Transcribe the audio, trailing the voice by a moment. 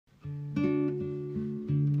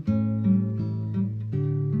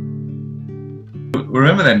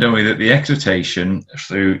remember then, don't we, that the exhortation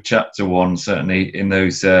through chapter 1, certainly in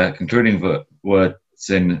those concluding words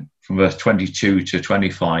from verse 22 to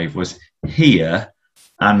 25, was hear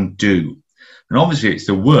and do. And obviously it's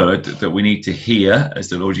the word that we need to hear, as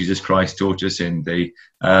the Lord Jesus Christ taught us in the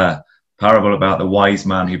parable about the wise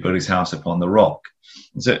man who built his house upon the rock.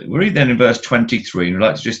 So we read then in verse 23, and we'd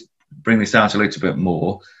like to just bring this out a little bit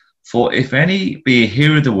more. For if any be a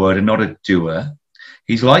hearer of the word and not a doer,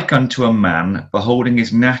 he's like unto a man beholding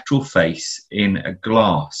his natural face in a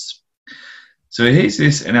glass. So here's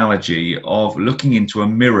this analogy of looking into a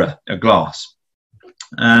mirror, a glass.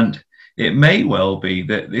 And it may well be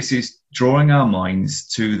that this is drawing our minds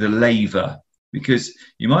to the laver, because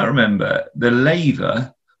you might remember the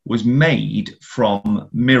laver was made from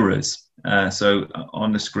mirrors. So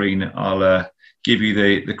on the screen, I'll give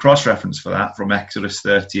you the cross-reference for that from Exodus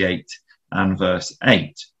 38 and verse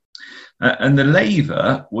 8. And the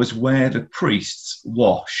laver was where the priests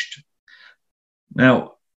washed.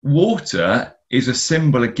 Now, water is a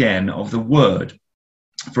symbol again of the word.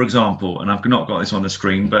 For example, and I've not got this on the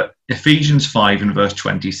screen, but Ephesians 5 and verse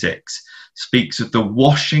 26 speaks of the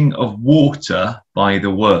washing of water by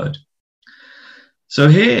the word. So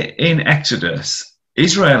here in Exodus,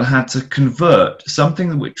 Israel had to convert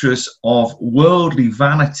something which was of worldly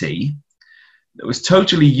vanity, that was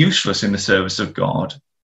totally useless in the service of God,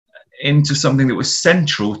 into something that was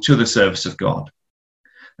central to the service of God.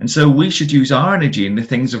 And so we should use our energy in the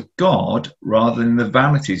things of God rather than the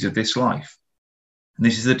vanities of this life. And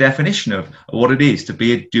this is the definition of what it is to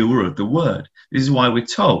be a doer of the word. This is why we're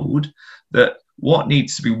told that what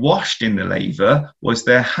needs to be washed in the laver was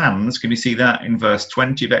their hands. Can you see that in verse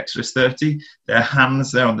 20 of Exodus 30? Their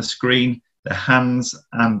hands there on the screen, their hands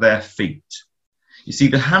and their feet. You see,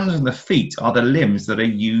 the hands and the feet are the limbs that are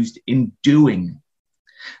used in doing.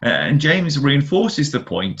 And James reinforces the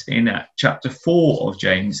point in chapter 4 of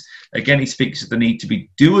James. Again, he speaks of the need to be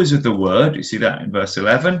doers of the word. You see that in verse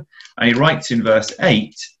 11. And he writes in verse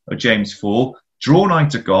 8 of James 4, draw nigh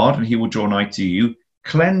to God and he will draw nigh to you.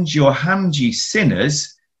 Cleanse your hands, ye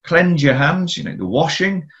sinners. Cleanse your hands, the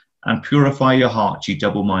washing, and purify your hearts, ye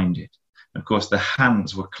double-minded. Of course, the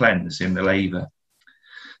hands were cleansed in the laver.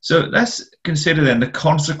 So let's consider then the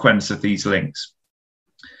consequence of these links.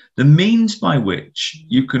 The means by which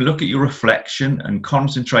you can look at your reflection and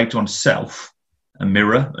concentrate on self, a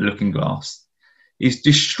mirror, a looking glass, is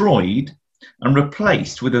destroyed and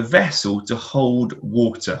replaced with a vessel to hold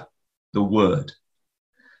water, the word.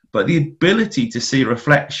 But the ability to see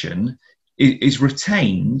reflection is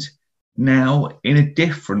retained now in a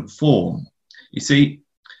different form. You see,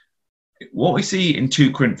 what we see in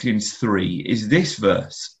 2 Corinthians 3 is this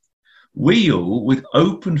verse. We all, with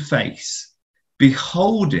open face,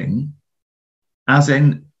 beholding as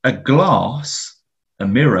in a glass, a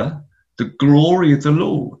mirror, the glory of the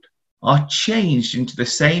Lord, are changed into the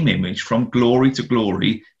same image from glory to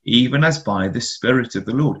glory, even as by the Spirit of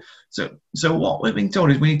the Lord. So what we're being told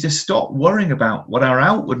is we need to stop worrying about what our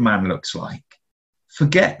outward man looks like.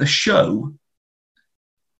 Forget the show.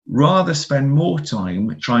 Rather spend more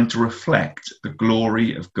time trying to reflect the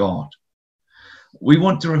glory of God. We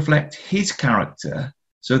want to reflect his character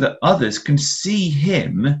so that others can see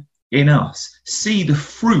him in us, see the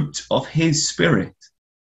fruit of his Spirit.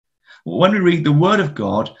 When we read the Word of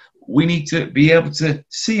God, we need to be able to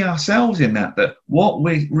see ourselves in that what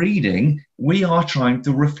we're reading, we are trying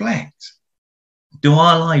to reflect. Do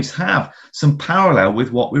our lives have some parallel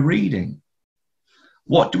with what we're reading?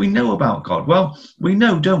 What do we know about God? Well, we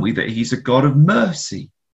know, don't we, that he's a God of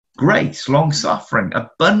mercy, grace, long-suffering,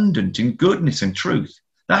 abundant in goodness and truth.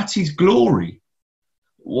 That's his glory.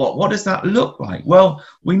 What does that look like? Well,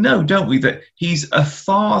 we know, don't we, that he's a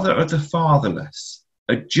father of the fatherless,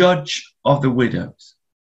 a judge of the widows.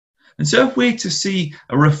 And so if we're to see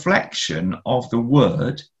a reflection of the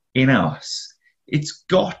word in us, it's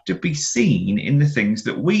got to be seen in the things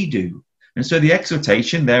that we do. And so the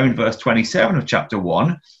exhortation there in verse 27 of chapter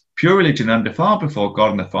 1, pure religion undefiled before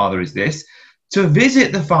God and the Father is this, to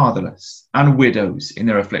visit the fatherless and widows in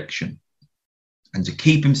their affliction, and to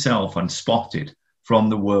keep himself unspotted from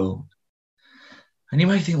the world. And you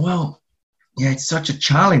may think, well, yeah, it's such a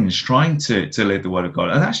challenge trying to live the word of God.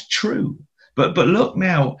 And that's true. But look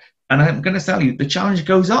now, and I'm going to tell you, the challenge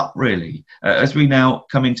goes up really, as we now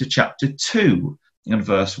come into chapter 2 and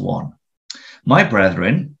verse 1. My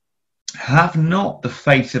brethren, have not the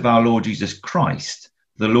faith of our Lord Jesus Christ,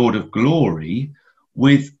 the Lord of glory,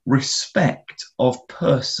 with respect of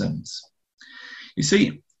persons. You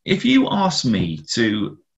see, if you ask me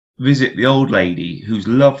to visit the old lady who's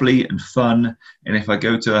lovely and fun, and if I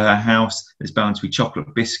go to her house, there's bound to be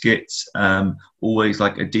chocolate biscuits, always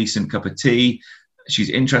like a decent cup of tea, she's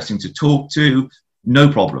interesting to talk to, no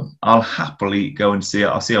problem. I'll happily go and see her.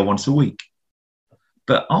 I'll see her once a week.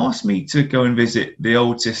 But ask me to go and visit the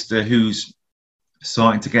old sister who's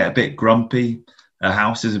starting to get a bit grumpy, her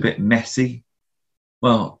house is a bit messy.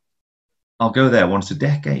 Well, I'll go there once a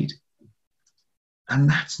decade. And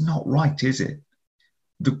that's not right, is it?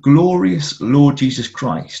 The glorious Lord Jesus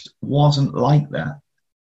Christ wasn't like that.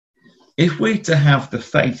 If we're to have the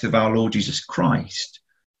faith of our Lord Jesus Christ,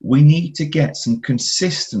 we need to get some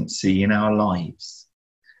consistency in our lives.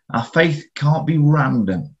 Our faith can't be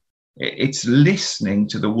random. It's listening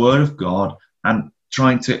to the word of God and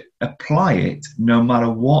trying to apply it no matter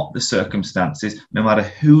what the circumstances, no matter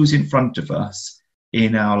who's in front of us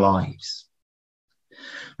in our lives.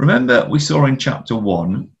 Remember, we saw in chapter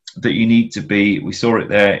 1 that you need to be, we saw it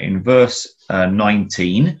there in verse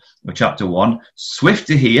 19 of chapter 1, swift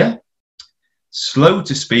to hear, slow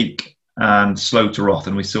to speak, and slow to wrath.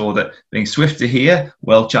 And we saw that being swift to hear,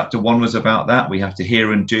 well, chapter 1 was about that. We have to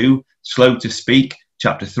hear and do. Slow to speak,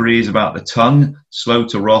 chapter 3 is about the tongue. Slow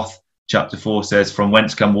to wrath, chapter 4 says, from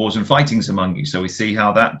whence come wars and fightings among you. So we see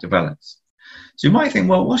how that develops. So you might think,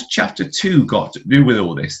 well, what's chapter 2 got to do with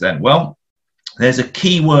all this then? Well, there's a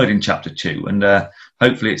key word in chapter 2, and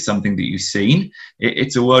hopefully it's something that you've seen.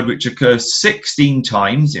 It's a word which occurs 16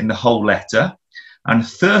 times in the whole letter, and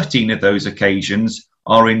 13 of those occasions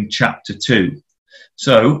are in chapter 2.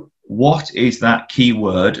 So what is that key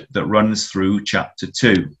word that runs through chapter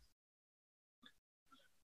 2?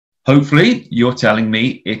 Hopefully you're telling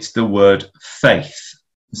me it's the word faith.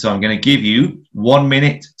 So I'm going to give you 1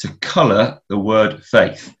 minute to colour the word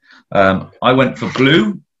faith. I went for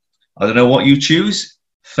blue. I don't know what you choose.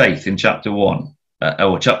 Faith in chapter 1.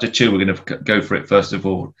 Or chapter 2, we're going to go for it first of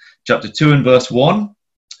all. Chapter 2 and verse 1.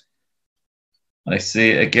 I see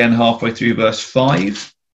it again halfway through verse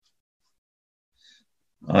 5.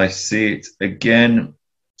 I see it again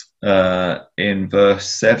in verse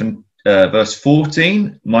 7, verse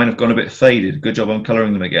 14. Mine have gone a bit faded. Good job on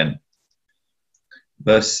colouring them again.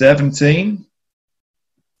 Verse 17,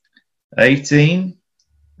 18,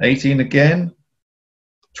 18 again,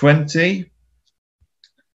 20,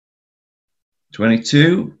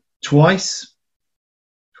 22, twice,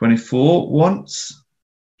 24, once,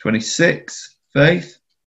 26, faith.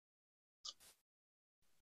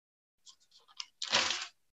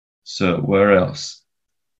 So where else?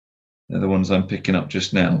 They're the ones I'm picking up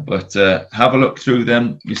just now. But have a look through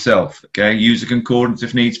them yourself, okay? Use a concordance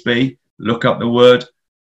if needs be. Look up the word.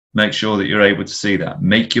 Make sure that you're able to see that.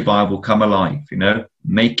 Make your Bible come alive, you know.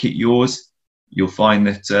 Make it yours. You'll find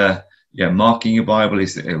that, marking your Bible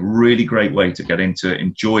is a really great way to get into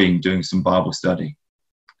enjoying doing some Bible study.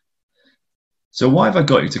 So why have I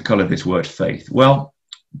got you to colour this word faith? Well,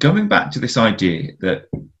 going back to this idea that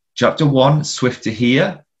chapter 1, swift to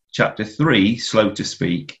hear, chapter 3, slow to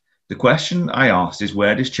speak, the question I asked is,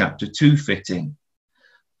 where does chapter 2 fit in?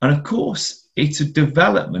 And of course, it's a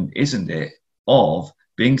development, isn't it, of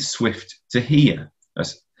being swift to hear,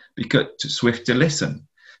 because swift to listen,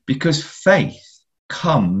 because faith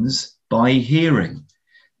comes by hearing.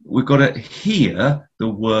 We've got to hear the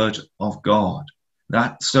word of God.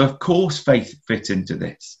 So of course faith fits into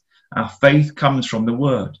this. Our faith comes from the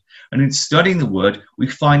word. And in studying the word, we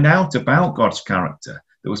find out about God's character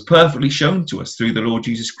that was perfectly shown to us through the Lord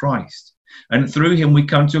Jesus Christ. And through him, we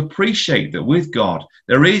come to appreciate that with God,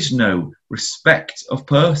 there is no respect of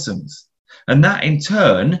persons. And that in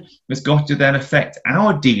turn has got to then affect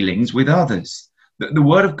our dealings with others. That the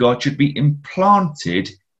word of God should be implanted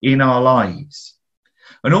in our lives.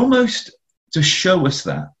 And almost to show us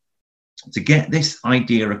that, to get this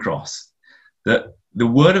idea across, that the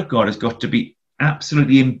word of God has got to be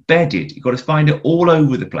absolutely embedded. You've got to find it all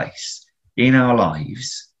over the place in our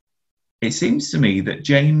lives. It seems to me that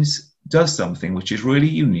James does something which is really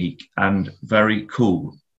unique and very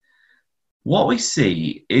cool. What we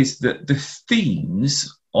see is that the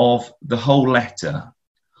themes of the whole letter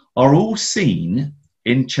are all seen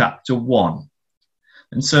in chapter 1.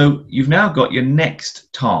 And so you've now got your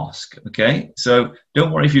next task, okay? So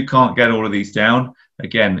don't worry if you can't get all of these down.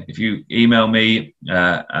 Again, if you email me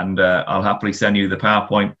I'll happily send you the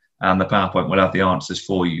PowerPoint, and the PowerPoint will have the answers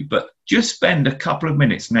for you. But just spend a couple of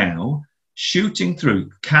minutes now shooting through.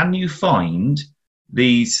 Can you find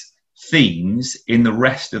these themes in the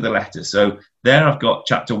rest of the letter? So there I've got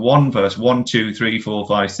chapter 1, verse 1, 2, 3, 4,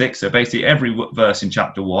 5, 6. So basically every verse in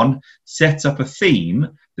chapter 1 sets up a theme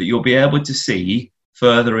that you'll be able to see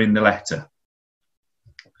further in the letter.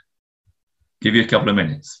 Give you a couple of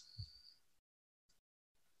minutes.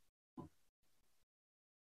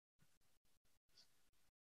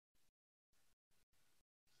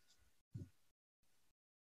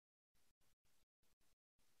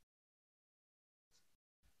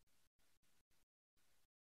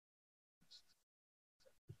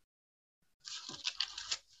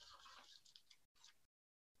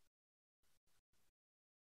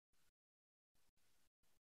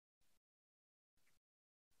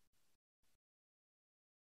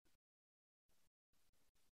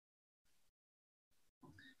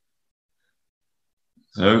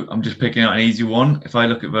 So I'm just picking out an easy one. If I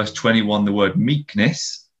look at verse 21, the word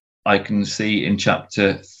meekness, I can see in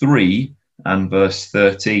chapter 3 and verse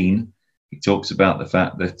 13, he talks about the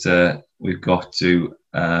fact that we've got to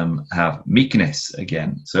have meekness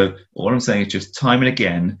again. So all I'm saying is just time and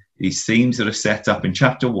again, these themes that are set up in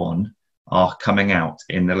chapter 1 are coming out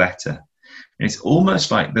in the letter. And it's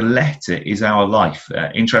almost like the letter is our life.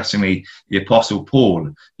 Interestingly, the Apostle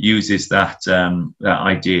Paul uses that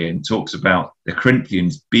idea and talks about the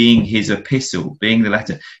Corinthians being his epistle, being the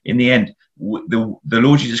letter. In the end, the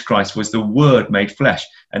Lord Jesus Christ was the Word made flesh.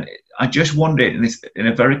 And I just wonder, in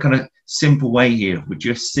a very kind of simple way here, we're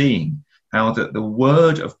just seeing how that the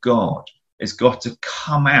Word of God has got to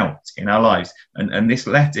come out in our lives. And this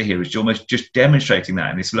letter here is almost just demonstrating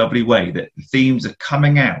that in this lovely way, that the themes are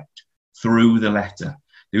coming out through the letter,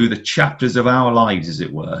 through the chapters of our lives, as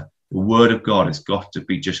it were. The Word of God has got to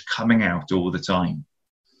be just coming out all the time.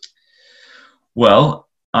 Well,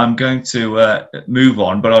 I'm going to move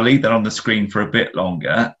on, but I'll leave that on the screen for a bit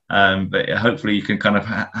longer. But hopefully you can kind of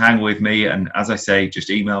hang with me. And as I say,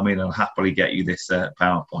 just email me and I'll happily get you this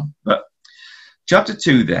PowerPoint. But chapter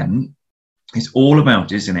 2 then is all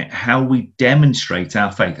about, isn't it, how we demonstrate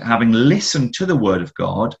our faith. Having listened to the Word of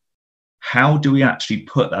God, how do we actually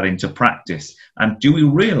put that into practice? And do we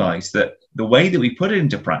realize that the way that we put it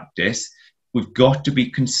into practice, we've got to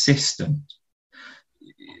be consistent?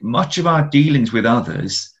 Much of our dealings with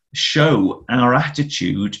others show our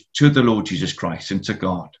attitude to the Lord Jesus Christ and to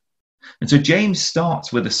God. And so James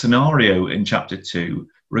starts with a scenario in chapter 2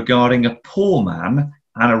 regarding a poor man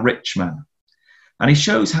and a rich man. And he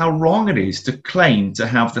shows how wrong it is to claim to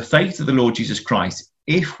have the faith of the Lord Jesus Christ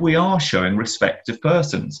if we are showing respect of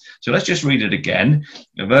persons. So let's just read it again.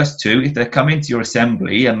 In verse 2, if there come into your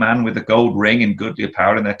assembly a man with a gold ring and goodly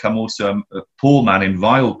apparel, and there come also a poor man in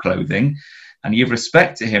vile clothing, and ye have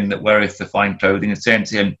respect to him that weareth the fine clothing, and say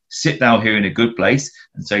unto him, sit thou here in a good place,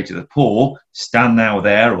 and say to the poor, stand thou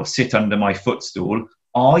there, or sit under my footstool,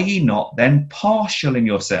 are ye not then partial in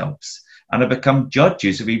yourselves, and have become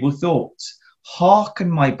judges of evil thoughts? Hearken,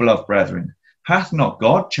 my beloved brethren, hath not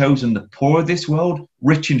God chosen the poor of this world,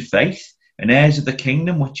 rich in faith, and heirs of the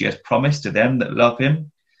kingdom which he has promised to them that love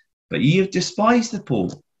him? But ye have despised the poor.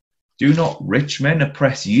 Do not rich men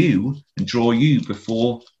oppress you and draw you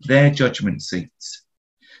before their judgment seats?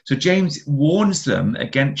 So James warns them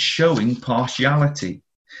against showing partiality.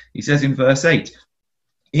 He says in verse 8,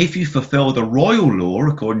 if you fulfill the royal law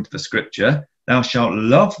according to the scripture, thou shalt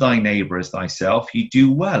love thy neighbour as thyself, you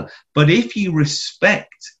do well. But if you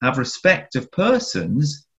have respect of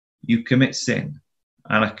persons, you commit sin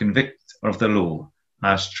and are convicted of the law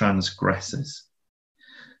as transgressors.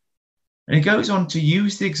 And he goes on to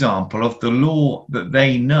use the example of the law that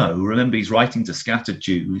they know. Remember, he's writing to scattered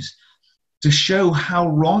Jews to show how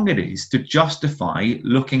wrong it is to justify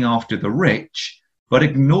looking after the rich but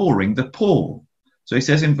ignoring the poor. So he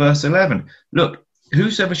says in verse 11, look,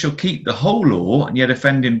 whosoever shall keep the whole law and yet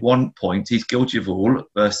offend in one point, he's guilty of all.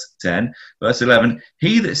 Verse 10. Verse 11,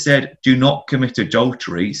 he that said, do not commit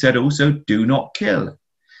adultery, said also, do not kill.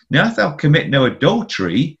 Now if thou commit no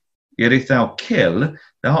adultery, yet if thou kill,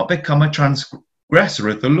 thou art become a transgressor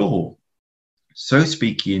of the law. So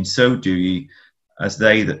speak ye and so do ye, as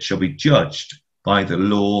they that shall be judged by the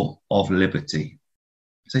law of liberty.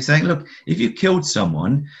 So he's saying, look, if you killed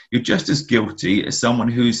someone, you're just as guilty as someone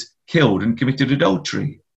who's killed and committed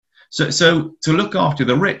adultery. So to look after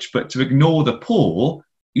the rich, but to ignore the poor,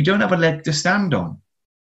 you don't have a leg to stand on.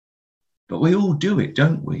 But we all do it,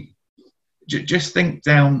 don't we? Just think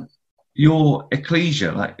down your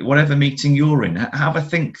ecclesia, like whatever meeting you're in, have a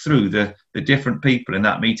think through the different people in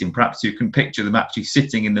that meeting. Perhaps you can picture them actually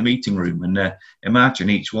sitting in the meeting room and imagine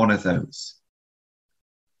each one of those.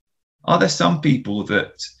 Are there some people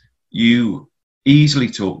that you easily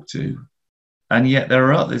talk to, and yet there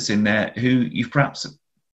are others in there who you've perhaps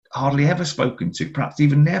hardly ever spoken to, perhaps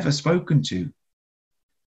even never spoken to?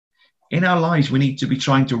 In our lives, we need to be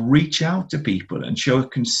trying to reach out to people and show a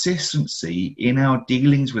consistency in our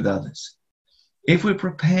dealings with others. If we're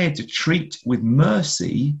prepared to treat with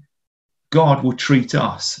mercy, God will treat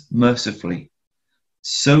us mercifully.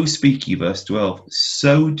 So speak ye, verse 12,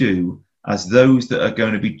 so do as those that are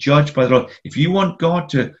going to be judged by the Lord. If you want God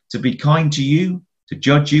to be kind to you, to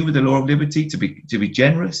judge you with the law of liberty, to be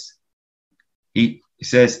generous, he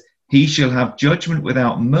says, he shall have judgment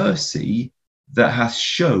without mercy that hath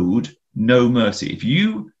showed no mercy. If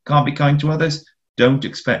you can't be kind to others, don't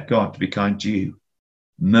expect God to be kind to you.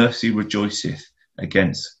 Mercy rejoiceth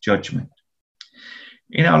against judgment.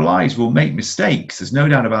 In our lives, we'll make mistakes. There's no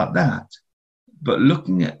doubt about that. But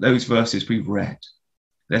looking at those verses we've read,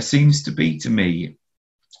 there seems to be, to me,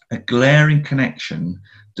 a glaring connection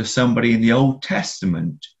to somebody in the Old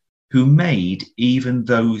Testament who made even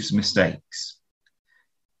those mistakes.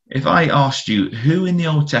 If I asked you who in the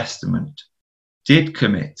Old Testament did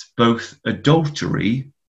commit both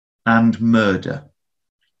adultery and murder,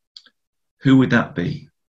 who would that be?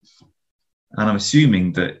 And I'm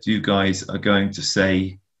assuming that you guys are going to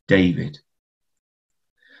say David.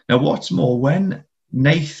 Now, what's more, when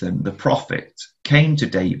Nathan, the prophet, came to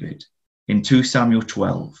David in 2 Samuel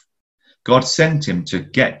 12, God sent him to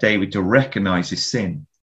get David to recognize his sin.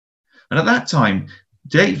 And at that time,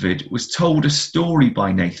 David was told a story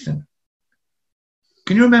by Nathan.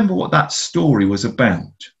 Can you remember what that story was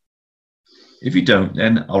about? If you don't,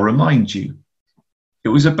 then I'll remind you. It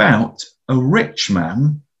was about a rich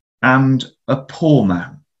man and a poor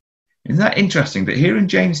man. Isn't that interesting that here in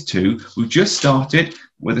James 2, we've just started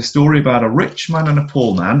with a story about a rich man and a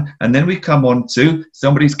poor man, and then we come on to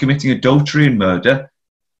somebody's committing adultery and murder.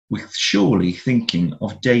 We're surely thinking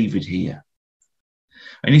of David here.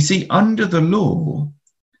 And you see, under the law,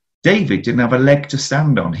 David didn't have a leg to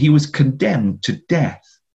stand on. He was condemned to death.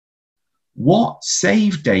 What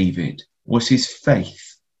saved David was his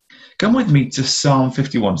faith. Come with me to Psalm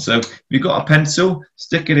 51. So if you've got a pencil,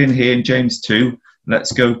 stick it in here in James 2.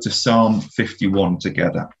 Let's go to Psalm 51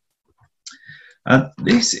 together. And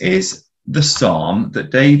this is the psalm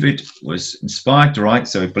that David was inspired to write.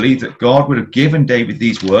 So he believed that God would have given David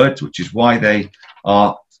these words, which is why they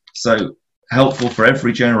are so helpful for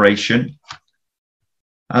every generation.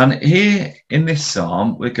 And here in this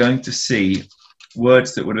psalm, we're going to see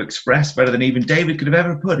words that would have expressed better than even David could have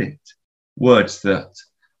ever put it. Words that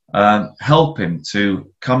help him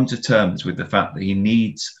to come to terms with the fact that he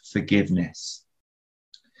needs forgiveness.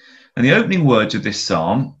 And the opening words of this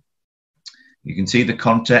psalm, you can see the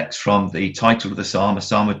context from the title of the psalm, a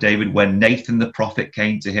psalm of David when Nathan the prophet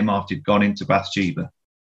came to him after he'd gone into Bathsheba.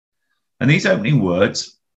 And these opening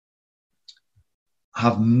words,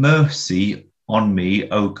 have mercy on me,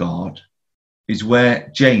 O God, is where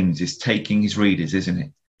James is taking his readers, isn't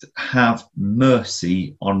it? Have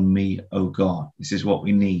mercy on me, O God. This is what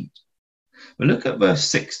we need. But look at verse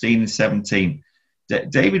 16 and 17.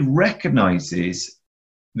 David recognizes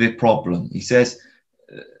the problem. He says,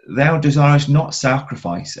 thou desirest not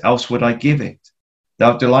sacrifice, else would I give it.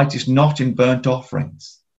 Thou delightest not in burnt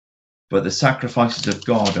offerings. But the sacrifices of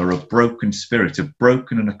God are a broken spirit, a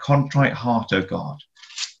broken and a contrite heart, O God,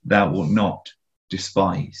 thou wilt not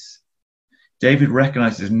despise. David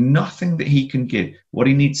recognizes there's nothing that he can give. What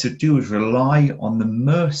he needs to do is rely on the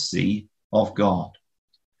mercy of God.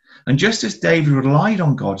 And just as David relied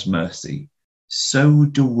on God's mercy, so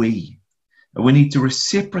do we. And we need to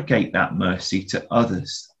reciprocate that mercy to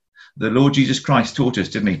others. The Lord Jesus Christ taught us,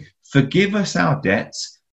 didn't he? Forgive us our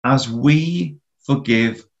debts as we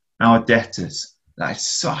forgive our debtors. That is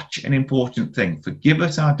such an important thing. Forgive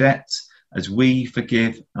us our debts as we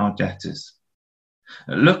forgive our debtors.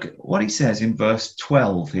 Look at what he says in verse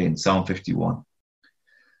 12 here in Psalm 51.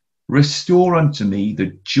 Restore unto me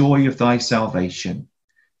the joy of thy salvation,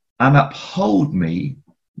 and uphold me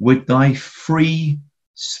with thy free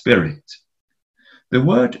spirit. The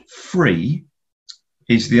word free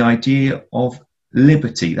is the idea of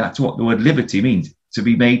liberty. That's what the word liberty means, to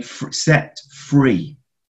be made set free.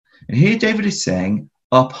 And here David is saying,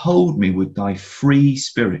 uphold me with thy free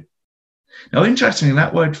spirit. Now, interestingly,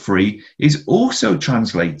 that word free is also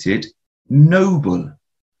translated noble.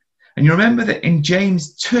 And you remember that in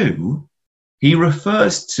James 2, he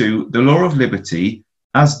refers to the law of liberty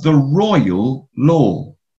as the royal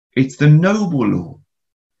law. It's the noble law.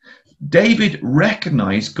 David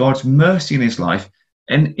recognized God's mercy in his life,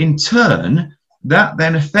 and in turn, that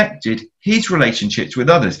then affected his relationships with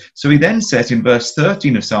others. So he then says in verse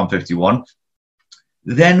 13 of Psalm 51,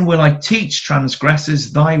 then will I teach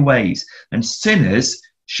transgressors thy ways, and sinners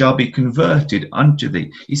shall be converted unto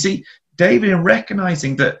thee. You see, David, in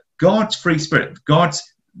recognizing that God's free spirit,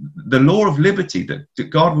 the law of liberty, that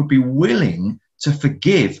God would be willing to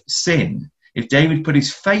forgive sin if David put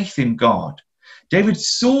his faith in God. David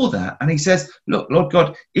saw that and he says, look, Lord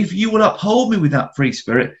God, if you will uphold me with that free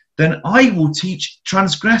spirit, then I will teach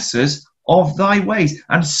transgressors of thy ways,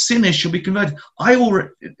 and sinners shall be converted. I will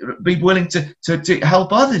be willing to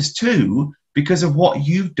help others too because of what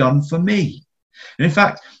you've done for me. And in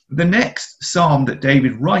fact, the next psalm that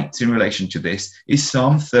David writes in relation to this is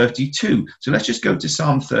Psalm 32. So let's just go to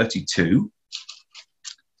Psalm 32.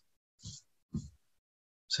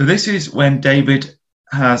 So this is when David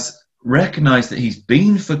has recognized that he's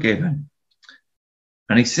been forgiven.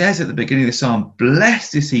 And he says at the beginning of the psalm,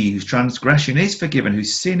 blessed is he whose transgression is forgiven,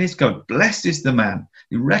 whose sin is covered. Blessed is the man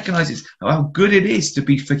who recognizes how good it is to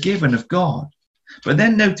be forgiven of God. But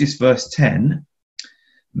then notice verse 10,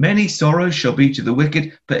 many sorrows shall be to the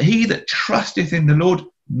wicked, but he that trusteth in the Lord,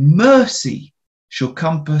 mercy shall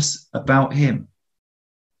compass about him.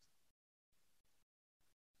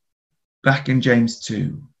 Back in James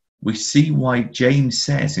 2, we see why James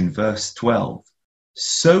says in verse 12,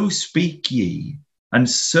 so speak ye, and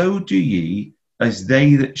so do ye, as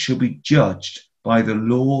they that shall be judged by the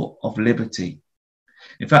law of liberty.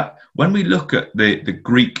 In fact, when we look at the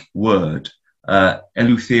Greek word,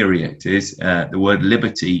 eleutheria, it is the word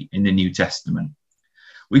liberty in the New Testament,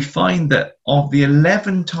 we find that of the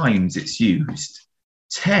 11 times it's used,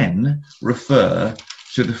 10 refer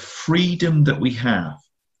to the freedom that we have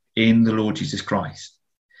in the Lord Jesus Christ.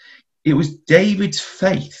 It was David's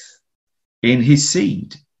faith in his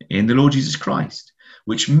seed, in the Lord Jesus Christ,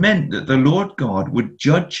 which meant that the Lord God would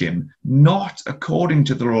judge him not according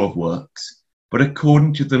to the law of works, but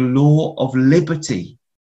according to the law of liberty,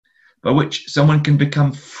 by which someone can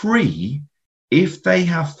become free if they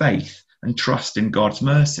have faith and trust in God's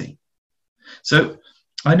mercy. So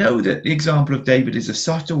I know that the example of David is a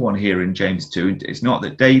subtle one here in James 2. It's not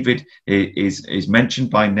that David is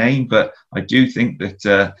mentioned by name, but I do think that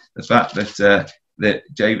the fact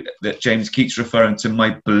that James keeps referring to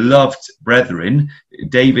my beloved brethren,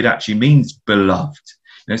 David actually means beloved.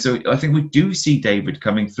 So I think we do see David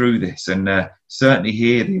coming through this, and certainly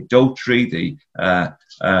here the adultery,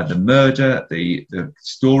 the murder, the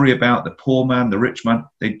story about the poor man, the rich man,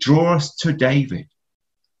 they draw us to David.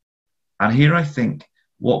 And here I think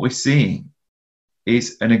what we're seeing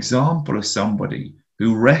is an example of somebody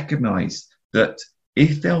who recognized that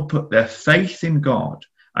if they'll put their faith in God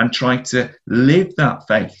and try to live that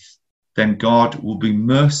faith, then God will be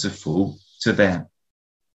merciful to them.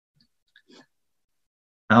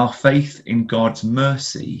 Our faith in God's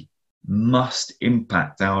mercy must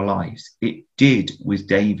impact our lives. It did with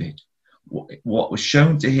David. What was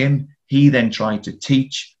shown to him, he then tried to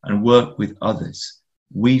teach and work with others.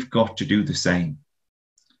 We've got to do the same.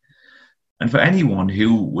 And for anyone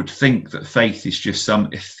who would think that faith is just some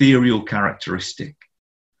ethereal characteristic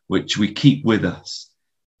which we keep with us,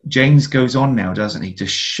 James goes on now, doesn't he, to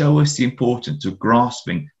show us the importance of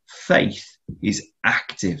grasping faith is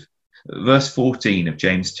active. Verse 14 of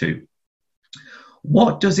James 2.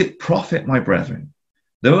 What does it profit, my brethren,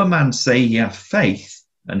 though a man say he hath faith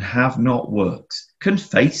and have not works? Can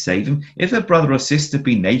faith save him? If a brother or sister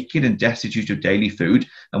be naked and destitute of daily food,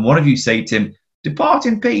 and one of you say to him, depart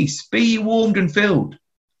in peace, be ye warmed and filled,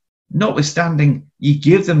 notwithstanding ye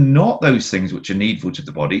give them not those things which are needful to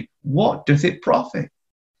the body, what doth it profit?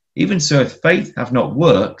 Even so, if faith have not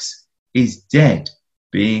works, is dead,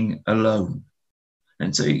 being alone.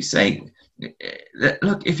 And so he's saying,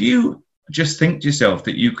 look, if you just think to yourself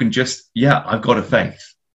that you can just, I've got a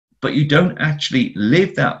faith, but you don't actually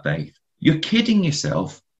live that faith, you're kidding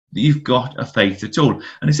yourself that you've got a faith at all.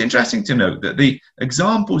 And it's interesting to note that the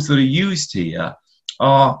examples that are used here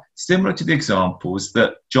are similar to the examples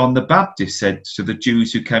that John the Baptist said to the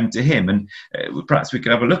Jews who came to him. And perhaps we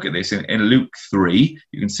could have a look at this in Luke 3.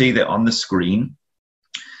 You can see that on the screen.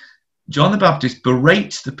 John the Baptist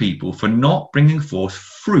berates the people for not bringing forth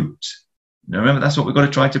fruit. Now remember, that's what we've got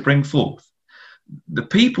to try to bring forth. The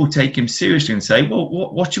people take him seriously and say, well,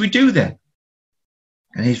 what should we do then?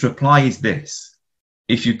 And his reply is this: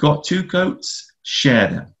 if you've got 2 coats, share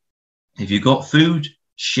them. If you've got food,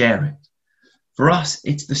 share it. For us,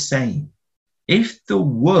 it's the same. If the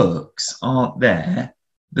works aren't there,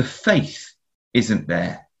 the faith isn't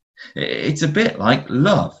there. It's a bit like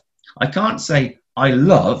love. I can't say I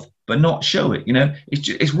love but not show it.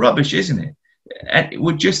 It's rubbish, isn't it? And it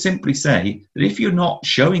would just simply say that if you're not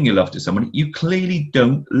showing your love to somebody, you clearly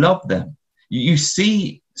don't love them. You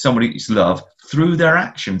see somebody's love through their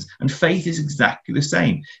actions, and faith is exactly the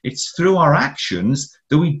same. It's through our actions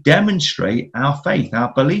that we demonstrate our faith,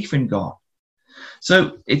 our belief in God.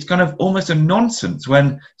 So it's kind of almost a nonsense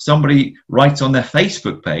when somebody writes on their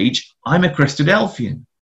Facebook page, I'm a Christadelphian.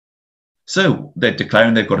 So they're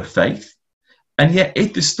declaring they've got a faith. And yet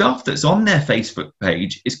if the stuff that's on their Facebook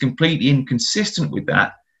page is completely inconsistent with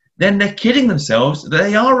that, then they're kidding themselves that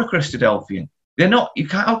they are a Christadelphian. They're not.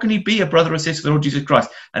 How can you be a brother or sister of the Lord Jesus Christ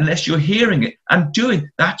unless you're hearing it and doing?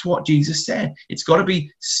 That's what Jesus said. It's got to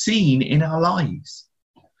be seen in our lives.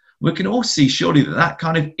 We can all see surely that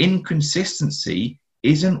kind of inconsistency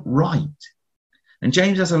isn't right. And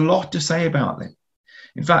James has a lot to say about it.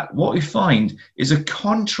 In fact, what we find is a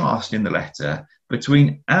contrast in the letter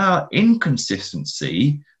between our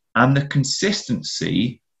inconsistency and the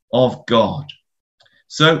consistency of God.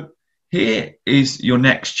 So here is your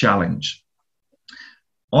next challenge.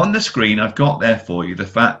 On the screen, I've got there for you the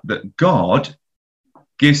fact that God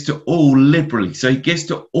gives to all liberally. So he gives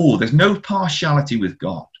to all. There's no partiality with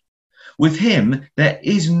God. With him, there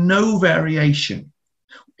is no variation.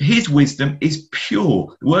 His wisdom is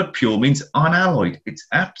pure. The word pure means unalloyed.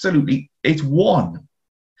 It's one.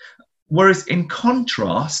 Whereas in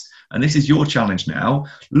contrast, and this is your challenge now,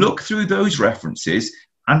 look through those references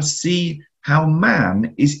and see how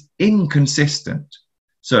man is inconsistent.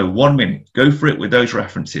 So 1 minute, go for it with those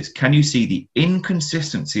references. Can you see the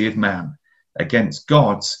inconsistency of man against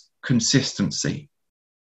God's consistency?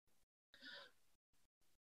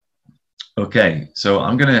 Okay, so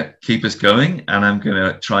I'm going to keep us going and I'm going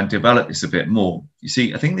to try and develop this a bit more. You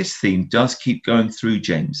see, I think this theme does keep going through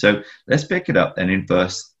James. So let's pick it up then in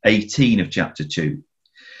verse 18 of chapter 2.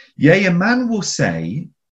 Yea, a man will say,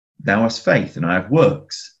 thou hast faith and I have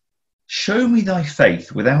works. Show me thy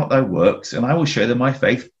faith without thy works, and I will show them my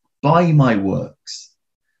faith by my works.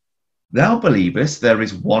 Thou believest there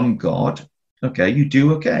is one God. Okay, you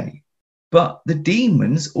do okay. But the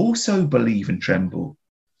demons also believe and tremble.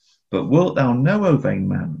 But wilt thou know, O vain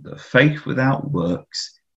man, that faith without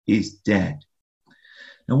works is dead?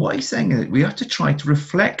 Now what he's saying is that we have to try to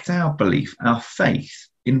reflect our belief, our faith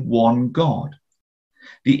in one God.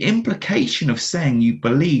 The implication of saying you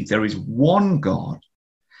believe there is one God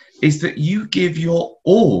is that you give your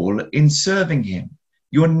all in serving him.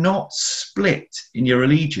 You're not split in your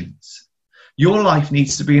allegiance. Your life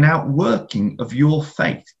needs to be an outworking of your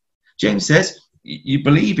faith. James says you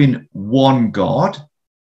believe in one God.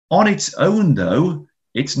 On its own, though,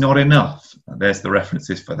 it's not enough. There's the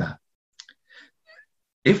references for that.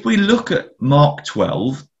 If we look at Mark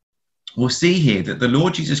 12, we'll see here that the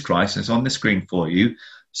Lord Jesus Christ, as on the screen for you,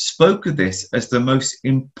 spoke of this as the most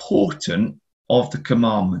important of the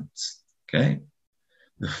commandments. Okay,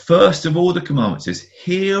 the first of all the commandments is,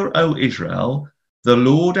 hear, O Israel, the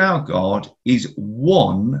Lord our God is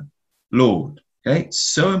one Lord. Okay, it's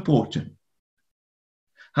so important.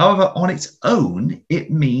 However, on its own, it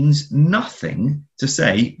means nothing to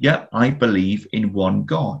say, yep, I believe in one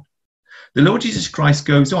God. The Lord Jesus Christ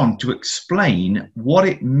goes on to explain what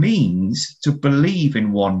it means to believe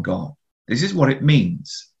in one God. This is what it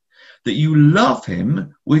means: that you love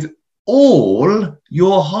him with all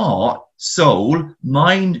your heart, soul,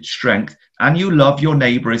 mind, strength, and you love your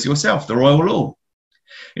neighbor as yourself, the royal law.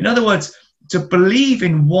 In other words, to believe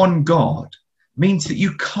in one God means that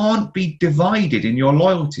you can't be divided in your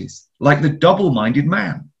loyalties like the double-minded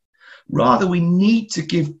man. Rather, we need to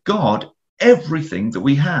give God everything that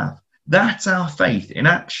we have. That's our faith in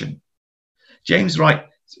action. James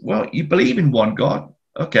writes, well, you believe in one God.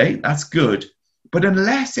 Okay, that's good. But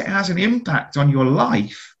unless it has an impact on your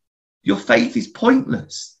life, your faith is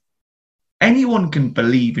pointless. Anyone can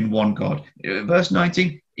believe in one God. Verse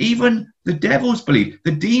 19, even the devils believe,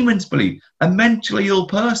 the demons believe. A mentally ill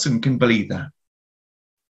person can believe that.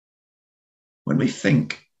 When we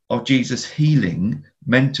think of Jesus healing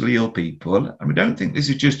mentally ill people, and we don't think this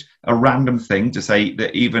is just a random thing to say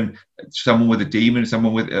that even someone with a demon,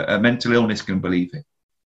 someone with a mental illness can believe it.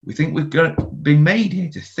 We think we've been made here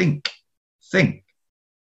to think.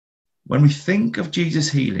 When we think of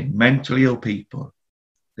Jesus healing mentally ill people,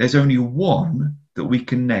 there's only one that we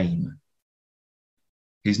can name.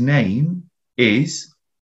 His name is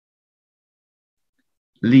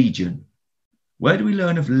Legion. Where do we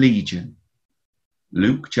learn of Legion?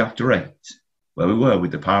 Luke chapter 8, where we were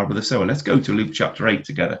with the parable of the sower. Let's go to Luke chapter 8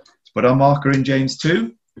 together. Let's put our marker in James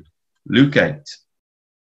 2, Luke 8.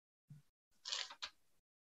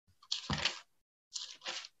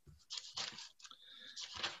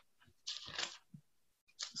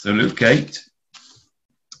 So Luke 8,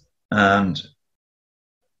 and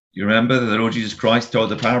you remember that the Lord Jesus Christ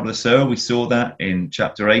told the parable of the sower. We saw that in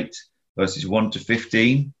chapter 8, verses 1 to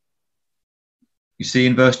 15. You see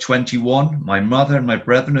in verse 21, my mother and my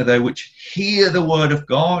brethren are they which hear the word of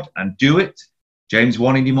God and do it. James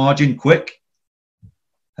 1 in your margin, quick.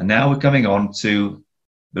 And now we're coming on to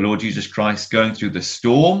the Lord Jesus Christ going through the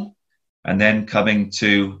storm and then coming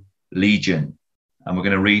to Legion. And we're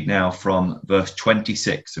going to read now from verse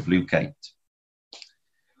 26 of Luke 8.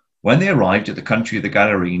 When they arrived at the country of the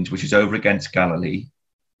Gadarenes, which is over against Galilee,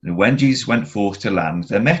 and when Jesus went forth to land,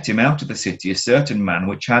 there met him out of the city a certain man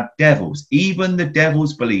which had devils. Even the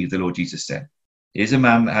devils believed, the Lord Jesus said. Here's a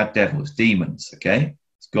man that had devils, demons, okay?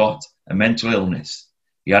 He's got a mental illness.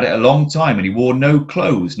 He had it a long time, and he wore no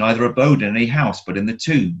clothes, neither abode in any house, but in the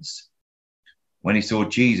tombs. When he saw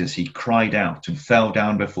Jesus, he cried out and fell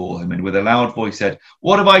down before him, and with a loud voice said,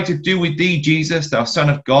 "What have I to do with thee, Jesus, thou Son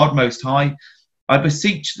of God Most High? I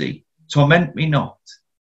beseech thee, torment me not."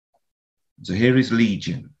 So here is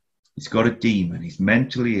Legion. He's got a demon. He's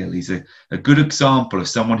mentally ill. He's a good example of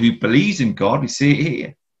someone who believes in God. We see it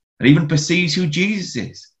here. And even perceives who Jesus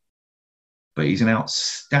is. But he's an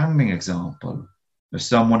outstanding example of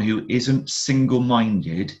someone who isn't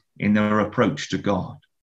single-minded in their approach to God.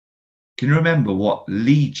 Can you remember what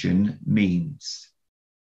Legion means?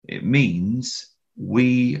 It means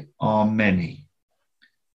we are many.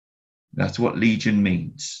 That's what Legion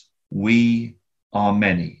means. We are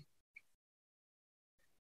many.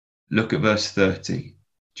 Look at verse 30.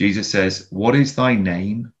 Jesus says, "What is thy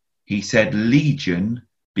name?" He said, "Legion,"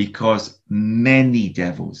 because many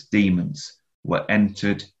devils, demons, were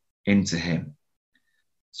entered into him.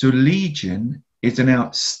 So Legion is an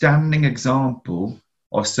outstanding example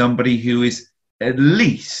of somebody who is at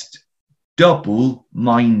least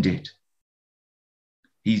double-minded.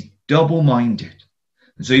 He's double-minded.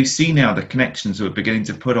 And so you see now the connections that we're beginning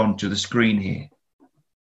to put onto the screen here.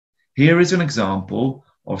 Here is an example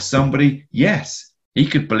of somebody, yes, he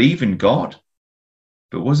could believe in God,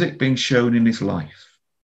 but was it being shown in his life?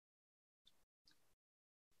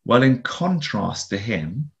 Well, in contrast to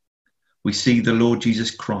him, we see the Lord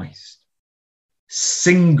Jesus Christ,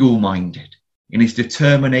 single-minded in his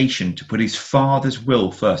determination to put his Father's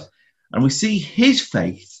will first. And we see his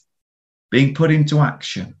faith being put into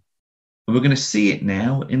action. And we're going to see it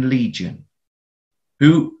now in Legion,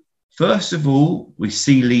 who, first of all, we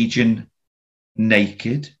see Legion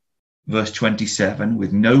naked, verse 27,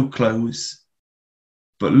 with no clothes.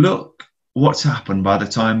 But look what's happened by the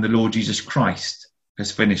time the Lord Jesus Christ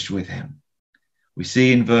has finished with him. We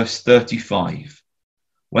see in verse 35,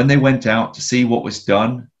 when they went out to see what was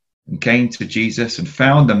done, and came to Jesus and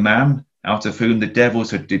found the man out of whom the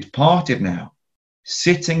devils had departed now,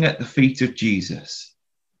 sitting at the feet of Jesus,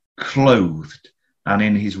 clothed and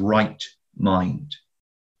in his right mind.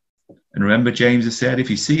 And remember, James has said, if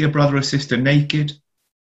you see a brother or sister naked,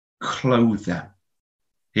 clothe them.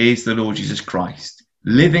 Here's the Lord Jesus Christ,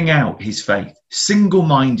 living out his faith,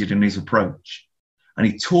 single-minded in his approach. And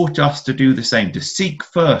he taught us to do the same, to seek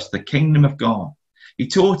first the kingdom of God. He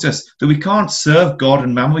taught us that we can't serve God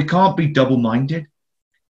and mammon. We can't be double-minded.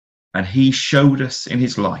 And he showed us in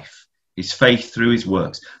his life, his faith through his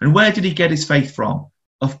works. And where did he get his faith from?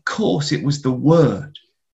 Of course, it was the Word.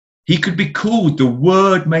 He could be called the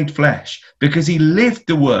Word made flesh because he lived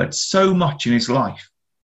the Word so much in his life.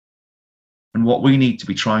 And what we need to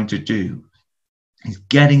be trying to do is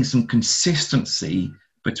getting some consistency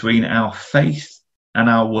between our faith and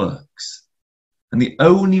our works. And the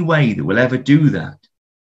only way that we'll ever do that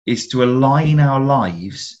is to align our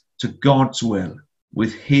lives to God's will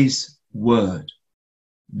with his word.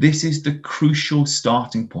 This is the crucial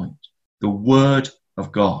starting point, the word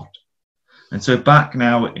of God. And so back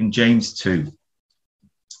now in James 2,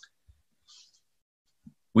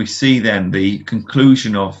 we see then the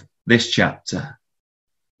conclusion of this chapter,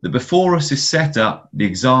 that before us is set up the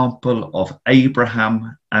example of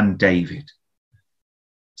Abraham and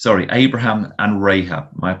Rahab,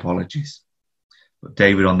 my apologies. But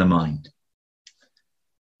David on the mind.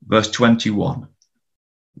 Verse 21.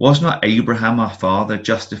 Was not Abraham our father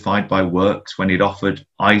justified by works when he had offered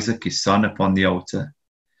Isaac his son upon the altar?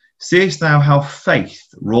 Seest thou how faith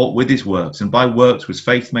wrought with his works, and by works was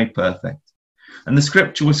faith made perfect? And the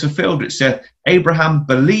scripture was fulfilled, which said, Abraham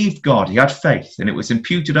believed God, he had faith, and it was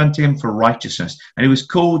imputed unto him for righteousness, and he was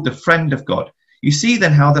called the friend of God. You see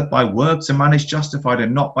then how that by works a man is justified,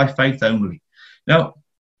 and not by faith only. Now,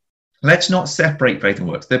 let's not separate faith and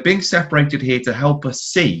works. They're being separated here to help us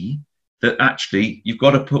see that actually you've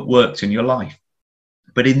got to put works in your life.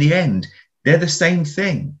 But in the end, they're the same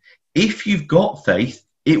thing. If you've got faith,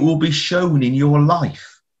 it will be shown in your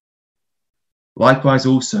life. Likewise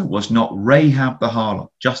also was not Rahab the harlot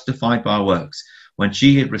justified by works when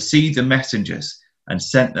she had received the messengers and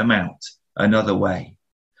sent them out another way.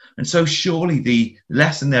 And so surely the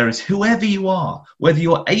lesson there is, whoever you are, whether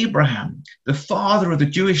you're Abraham, the father of the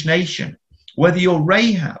Jewish nation, whether you're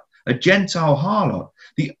Rahab, a Gentile harlot,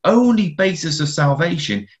 the only basis of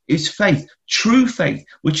salvation is faith, true faith,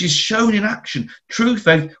 which is shown in action, true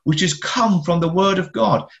faith, which has come from the word of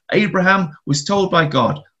God. Abraham was told by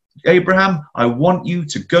God, Abraham, I want you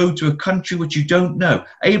to go to a country which you don't know.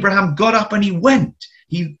 Abraham got up and he went.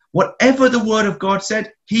 Whatever the word of God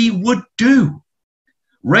said, he would do.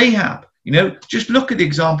 Rahab, just look at the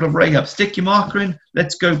example of Rahab. Stick your marker in.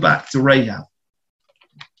 Let's go back to Rahab.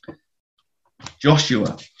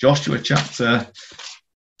 Joshua chapter,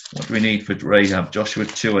 what do we need for Rahab? Joshua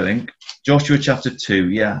 2, I think. Joshua chapter 2,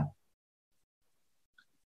 yeah.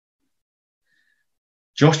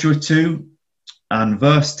 Joshua 2 and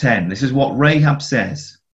verse 10. This is what Rahab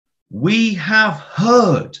says. We have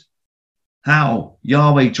heard how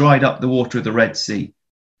Yahweh dried up the water of the Red Sea.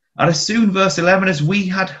 And as soon, verse 11, as we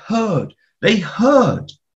had heard, they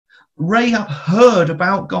heard. Rahab heard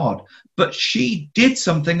about God, but she did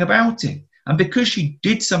something about it. And because she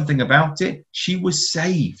did something about it, she was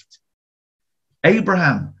saved.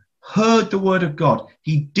 Abraham heard the word of God.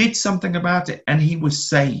 He did something about it and he was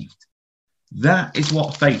saved. That is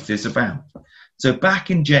what faith is about. So back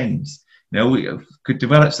in James, we could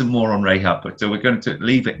develop some more on Rahab, but so we're going to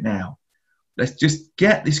leave it now. Let's just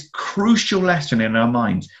get this crucial lesson in our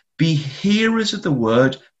minds. Be hearers of the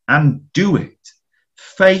word and do it.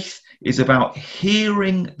 Faith is about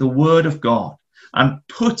hearing the word of God and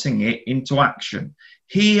putting it into action.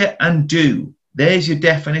 Hear and do. There's your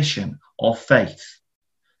definition of faith.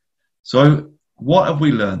 So what have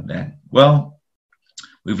we learned then? Well,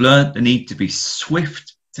 we've learned the need to be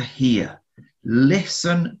swift to hear.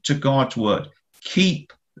 Listen to God's word.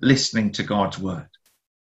 Keep listening to God's word.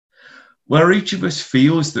 Where each of us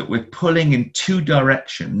feels that we're pulling in two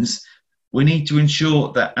directions, we need to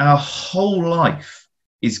ensure that our whole life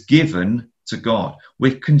is given to God.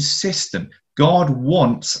 We're consistent. God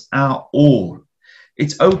wants our all.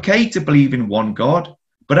 It's okay to believe in one God,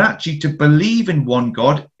 but actually to believe in one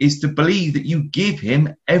God is to believe that you give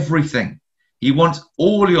him everything. He wants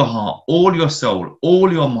all your heart, all your soul,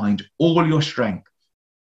 all your mind, all your strength.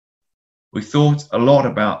 We thought a lot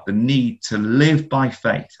about the need to live by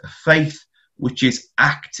faith, a faith which is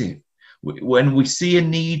active. When we see a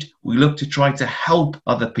need, we look to try to help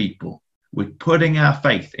other people. We're putting our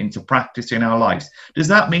faith into practice in our lives. Does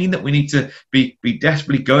that mean that we need to be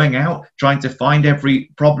desperately going out, trying to find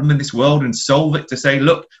every problem in this world and solve it to say,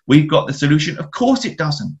 look, we've got the solution? Of course it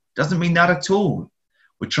doesn't. Doesn't mean that at all.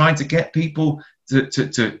 We're trying to get people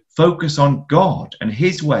to focus on God and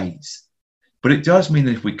his ways. But it does mean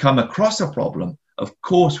that if we come across a problem, of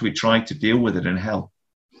course we try to deal with it and help.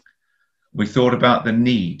 We thought about the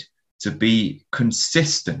need to be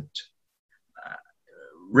consistent,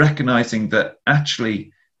 recognizing that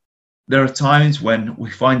actually there are times when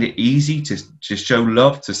we find it easy to show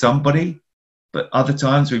love to somebody, but other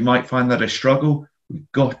times we might find that a struggle.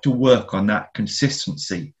 We've got to work on that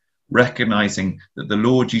consistency, recognizing that the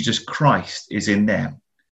Lord Jesus Christ is in them.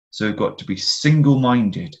 So we've got to be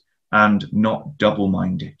single-minded and not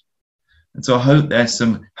double-minded. And so I hope there's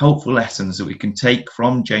some helpful lessons that we can take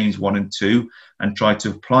from James 1 and 2 and try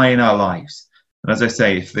to apply in our lives. And as I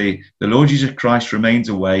say, if the Lord Jesus Christ remains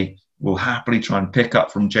away, we'll happily try and pick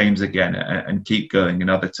up from James again and keep going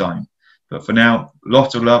another time. But for now,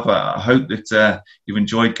 lot of love. I hope that you've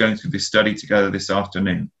enjoyed going through this study together this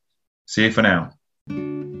afternoon. See you for now.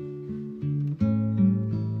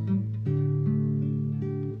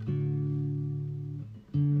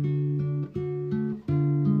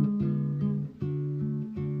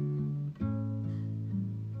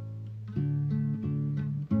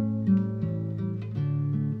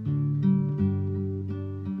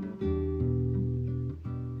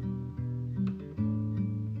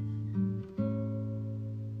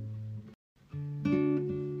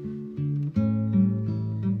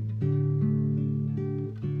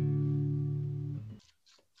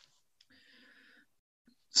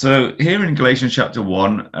 So here in Galatians chapter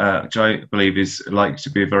 1, which I believe is likely to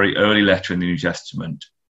be a very early letter in the New Testament,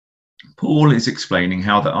 Paul is explaining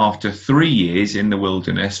how that after 3 years in the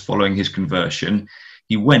wilderness following his conversion,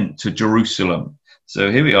 he went to Jerusalem.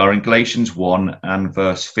 So here we are in Galatians 1 and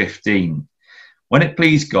verse 15. When it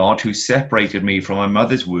pleased God, who separated me from my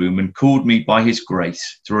mother's womb and called me by his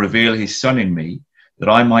grace to reveal his Son in me, that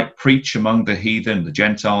I might preach among the heathen, the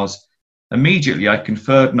Gentiles, immediately I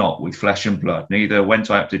conferred not with flesh and blood, neither went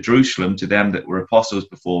I up to Jerusalem to them that were apostles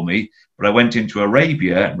before me, but I went into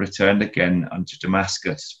Arabia and returned again unto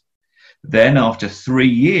Damascus. Then after 3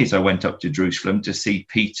 years I went up to Jerusalem to see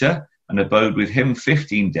Peter, and abode with him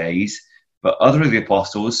 15 days, but other of the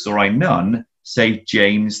apostles saw I none, save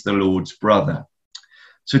James the Lord's brother.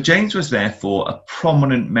 So James was therefore a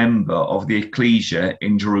prominent member of the ecclesia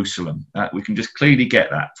in Jerusalem. We can just clearly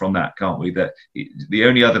get that from that, can't we? That the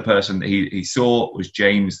only other person that he saw was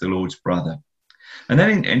James, the Lord's brother. And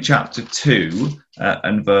then in chapter 2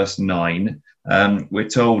 and verse 9, we're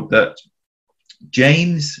told that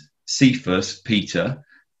James, Cephas, Peter,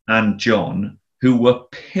 and John, who were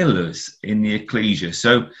pillars in the ecclesia.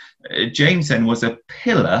 So James then was a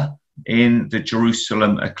pillar in the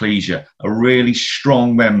Jerusalem ecclesia, a really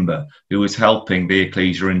strong member who was helping the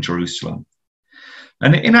ecclesia in Jerusalem.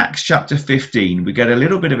 And in Acts chapter 15, we get a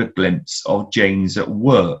little bit of a glimpse of James at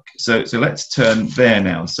work. So let's turn there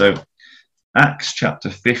now. So Acts chapter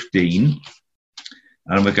 15,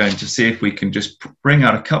 and we're going to see if we can just bring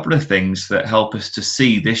out a couple of things that help us to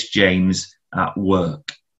see this James at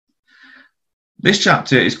work. This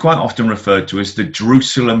chapter is quite often referred to as the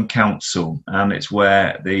Jerusalem Council, and it's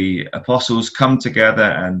where the apostles come together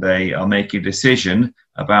and they are making a decision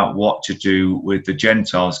about what to do with the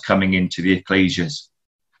Gentiles coming into the ecclesias.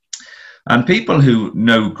 And people who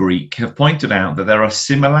know Greek have pointed out that there are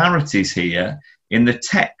similarities here in the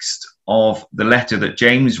text of the letter that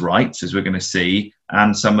James writes, as we're going to see,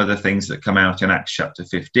 and some of the things that come out in Acts chapter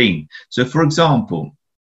 15. So, for example,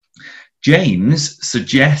 James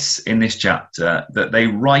suggests in this chapter that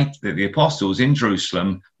the apostles in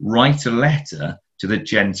Jerusalem write a letter to the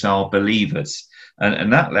Gentile believers.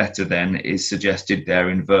 And that letter then is suggested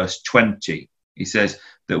there in verse 20. He says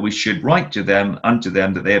that we should write to them, unto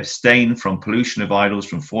them, that they abstain from pollution of idols,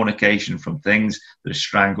 from fornication, from things that are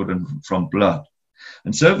strangled, and from blood.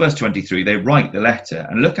 And so verse 23, they write the letter,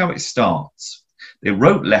 and look how it starts. They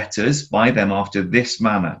wrote letters by them after this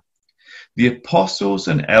manner. The apostles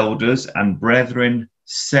and elders and brethren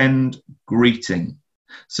send greeting.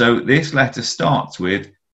 So this letter starts with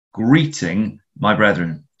greeting my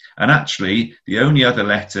brethren. And actually, the only other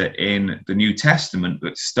letter in the New Testament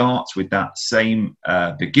that starts with that same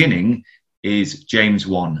beginning is James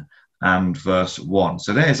 1 and verse 1.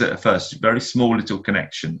 So there's a first very small little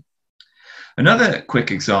connection. Another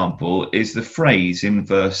quick example is the phrase in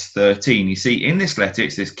verse 13. You see, in this letter,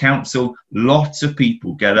 it's this council, lots of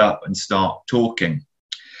people get up and start talking.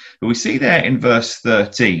 But we see there in verse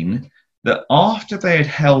 13 that after they had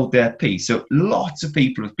held their peace, so lots of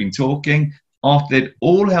people have been talking, after they'd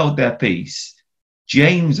all held their peace,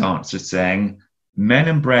 James answered saying, men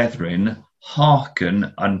and brethren,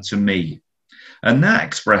 hearken unto me. And that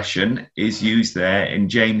expression is used there in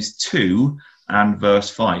James 2 and verse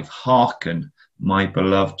 5, hearken, my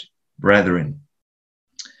beloved brethren.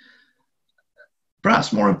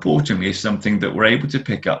 Perhaps more importantly is something that we're able to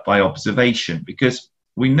pick up by observation, because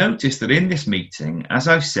we notice that in this meeting, as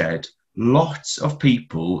I've said, lots of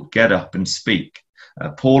people get up and speak.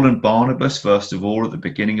 Paul and Barnabas, first of all, at the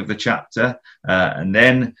beginning of the chapter, and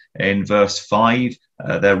then in verse 5,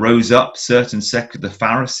 there rose up certain sect of the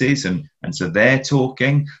Pharisees, and so they're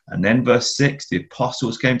talking. And then verse 6, the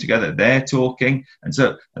apostles came together, they're talking.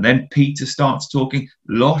 And then Peter starts talking.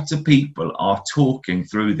 Lots of people are talking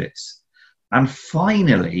through this. And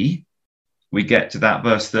finally, we get to that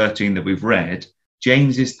verse 13 that we've read.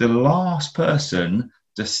 James is the last person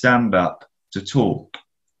to stand up to talk.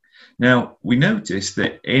 Now, we notice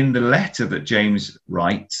that in the letter that James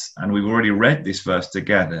writes, and we've already read this verse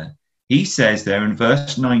together, he says there in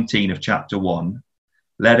verse 19 of chapter 1,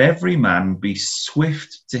 let every man be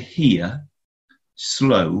swift to hear,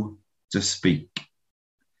 slow to speak.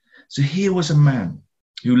 So here was a man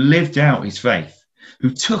who lived out his faith, who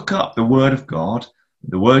took up the word of God,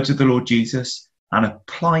 the words of the Lord Jesus, and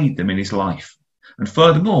applied them in his life. And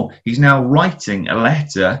furthermore, he's now writing a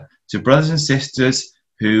letter to brothers and sisters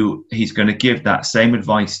who he's going to give that same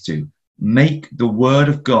advice to. Make the word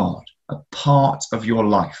of God a part of your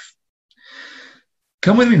life.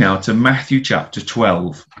 Come with me now to Matthew chapter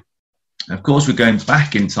 12. Of course, we're going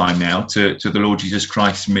back in time now to the Lord Jesus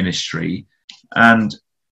Christ's ministry. And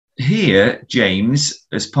here, James,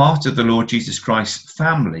 as part of the Lord Jesus Christ's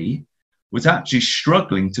family, was actually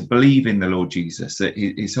struggling to believe in the Lord Jesus. That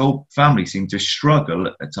his whole family seemed to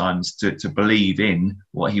struggle at times to believe in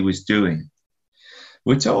what he was doing.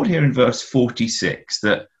 We're told here in verse 46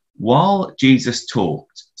 that while Jesus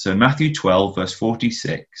talked, so Matthew 12, verse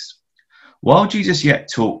 46, while Jesus yet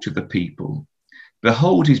talked to the people,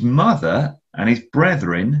 behold, his mother and his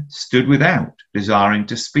brethren stood without, desiring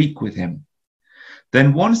to speak with him.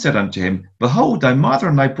 Then one said unto him, behold, thy mother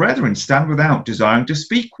and thy brethren stand without, desiring to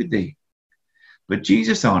speak with thee. But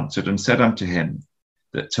Jesus answered and said unto him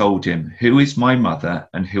that told him, who is my mother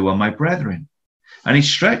and who are my brethren? And he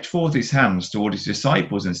stretched forth his hands toward his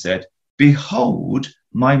disciples and said, behold,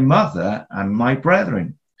 my mother and my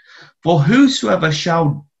brethren. For whosoever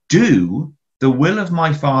shall do the will of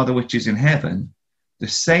my Father which is in heaven, the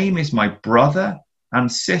same is my brother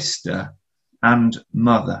and sister and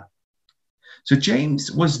mother. So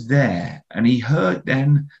James was there, and he heard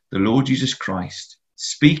then the Lord Jesus Christ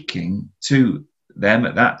speaking to them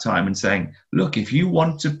at that time and saying, look, if you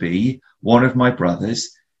want to be one of my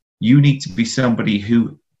brothers, you need to be somebody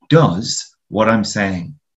who does what I'm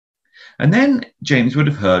saying. And then James would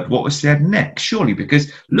have heard what was said next, surely,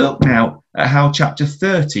 because look now at how chapter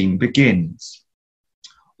 13 begins.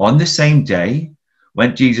 On the same day,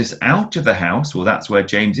 Went Jesus out of the house, well, that's where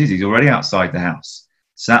James is, he's already outside the house,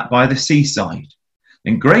 sat by the seaside.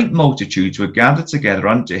 And great multitudes were gathered together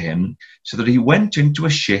unto him, so that he went into a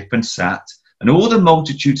ship and sat, and all the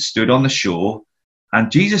multitude stood on the shore.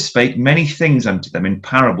 And Jesus spake many things unto them in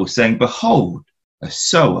parables, saying, Behold, a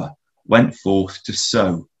sower went forth to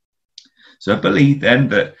sow. So I believe then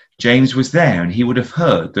that James was there, and he would have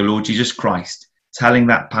heard the Lord Jesus Christ telling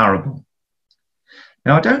that parable.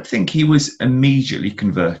 Now, I don't think he was immediately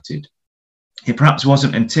converted. It perhaps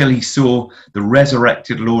wasn't until he saw the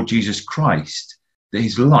resurrected Lord Jesus Christ that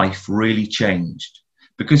his life really changed.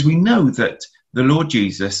 Because we know that the Lord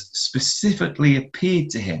Jesus specifically appeared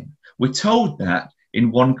to him. We're told that in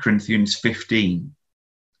 1 Corinthians 15.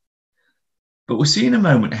 But we'll see in a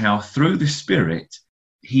moment how through the Spirit,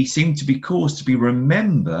 he seemed to be caused to be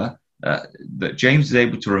that James is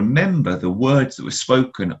able to remember the words that were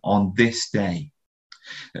spoken on this day.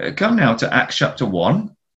 Come now to Acts chapter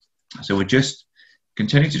 1. So we're just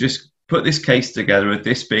continuing to just put this case together of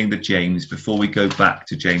this being the James before we go back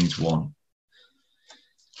to James 1.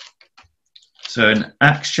 So in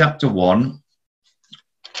Acts chapter 1,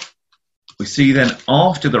 we see then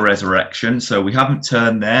after the resurrection, so we haven't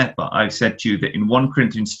turned there, but I've said to you that in 1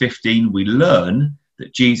 Corinthians 15, we learn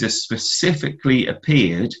that Jesus specifically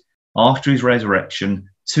appeared after his resurrection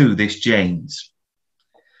to this James.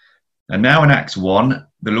 And now in Acts 1,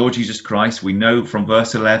 the Lord Jesus Christ, we know from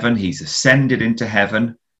verse 11, he's ascended into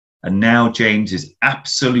heaven. And now James is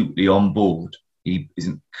absolutely on board. He is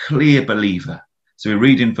a clear believer. So we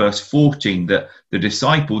read in verse 14 that the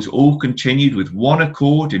disciples all continued with one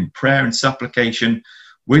accord in prayer and supplication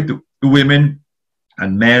with the women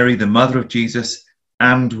and Mary, the mother of Jesus,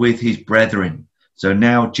 and with his brethren. So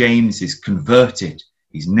now James is converted.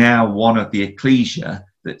 He's now one of the ecclesia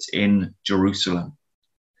that's in Jerusalem.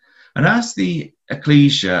 And as the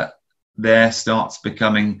ecclesia there starts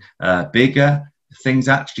becoming bigger, things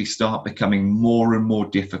actually start becoming more and more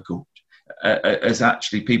difficult as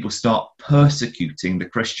actually people start persecuting the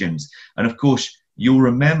Christians. And of course, you'll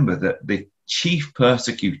remember that the chief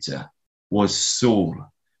persecutor was Saul,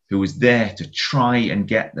 who was there to try and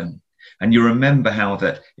get them. And you remember how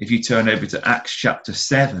that if you turn over to Acts chapter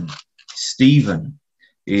 7, Stephen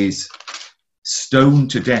is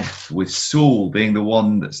stoned to death with Saul being the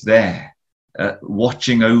one that's there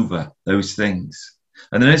watching over those things.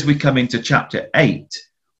 And then as we come into chapter 8,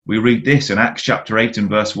 we read this in Acts chapter 8 and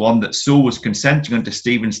verse 1, that Saul was consenting unto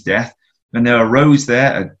Stephen's death, and there arose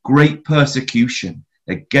there a great persecution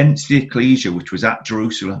against the ecclesia which was at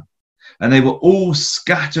Jerusalem. And they were all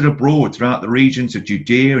scattered abroad throughout the regions of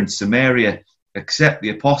Judea and Samaria, except the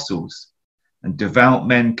apostles. And devout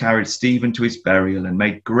men carried Stephen to his burial and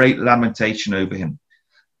made great lamentation over him.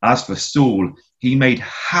 As for Saul, he made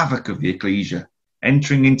havoc of the ecclesia,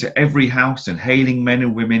 entering into every house and hailing men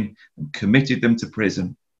and women, and committed them to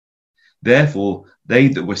prison. Therefore, they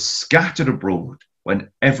that were scattered abroad went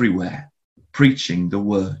everywhere, preaching the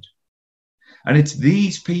word. And it's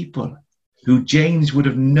these people who James would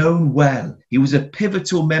have known well. He was a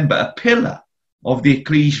pivotal member, a pillar of the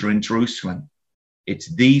ecclesia in Jerusalem.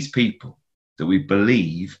 It's these people that we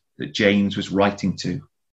believe that James was writing to.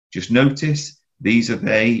 Just notice, these are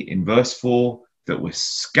they in verse 4 that were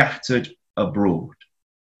scattered abroad.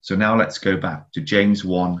 So now let's go back to James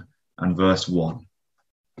 1 and verse 1.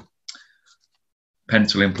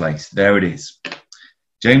 Pencil in place. There it is.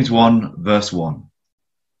 James 1 verse 1.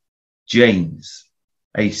 James,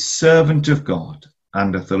 a servant of God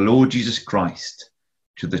and of the Lord Jesus Christ,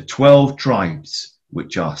 to the 12 tribes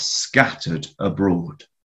which are scattered abroad,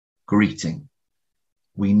 greeting.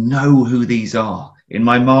 We know who these are. In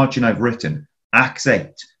my margin I've written Acts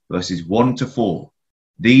 8 verses 1 to 4.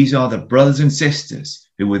 These are the brothers and sisters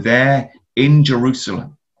who were there in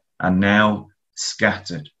Jerusalem and now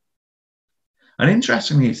scattered. And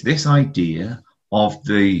interestingly, it's this idea of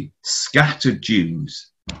the scattered Jews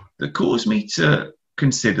that caused me to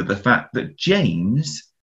consider the fact that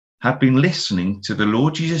James had been listening to the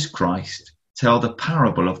Lord Jesus Christ tell the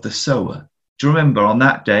parable of the sower. Do you remember on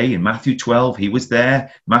that day in Matthew 12, he was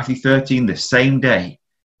there, Matthew 13, the same day,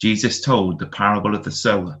 Jesus told the parable of the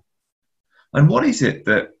sower. And what is it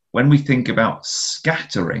that when we think about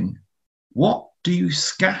scattering, what do you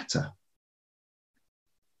scatter?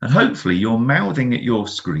 And hopefully you're mouthing at your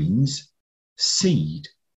screens, seed.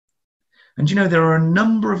 And you know, there are a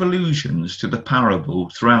number of allusions to the parable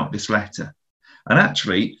throughout this letter. And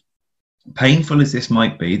actually, painful as this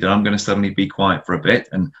might be, that I'm going to suddenly be quiet for a bit,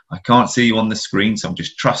 and I can't see you on the screen, so I'm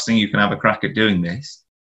just trusting you can have a crack at doing this.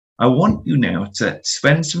 I want you now to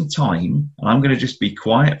spend some time, and I'm going to just be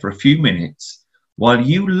quiet for a few minutes, while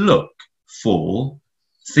you look for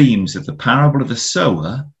themes of the parable of the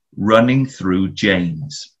sower running through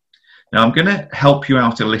James. Now, I'm going to help you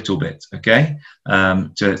out a little bit, okay,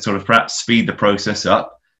 to sort of perhaps speed the process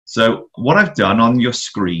up. So what I've done on your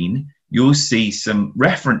screen, you'll see some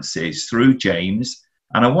references through James,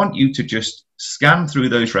 and I want you to just scan through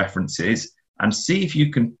those references and see if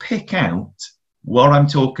you can pick out what I'm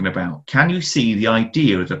talking about. Can you see the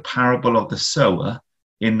idea of the parable of the sower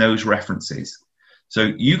in those references?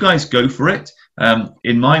 So you guys go for it.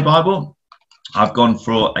 In my Bible, I've gone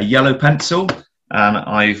for a yellow pencil and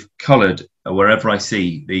I've coloured wherever I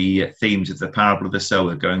see the themes of the parable of the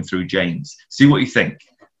sower going through James. See what you think.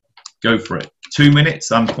 Go for it. 2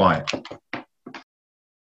 minutes, I'm quiet.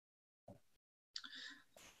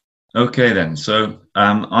 Okay then, so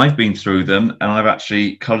I've been through them and I've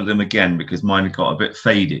actually coloured them again because mine got a bit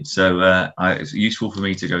faded. So it's useful for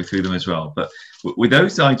me to go through them as well. But with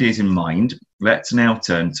those ideas in mind, let's now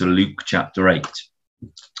turn to Luke chapter 8.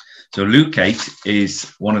 So Luke 8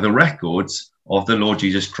 is one of the records of the Lord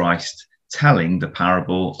Jesus Christ telling the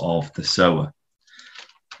parable of the sower.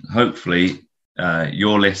 Hopefully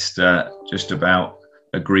your list just about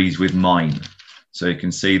agrees with mine. So you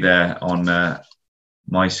can see there on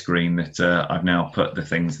my screen that I've now put the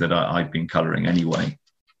things that I've been colouring anyway.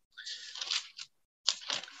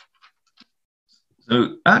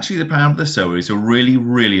 So actually the parable of the sower is a really,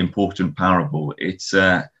 really important parable. It's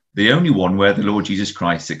the only one where the Lord Jesus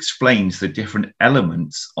Christ explains the different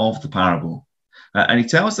elements of the parable. And he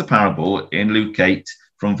tells the parable in Luke 8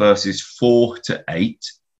 from verses 4 to 8.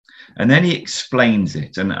 And then he explains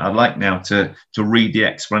it. And I'd like now to read the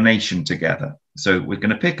explanation together. So we're going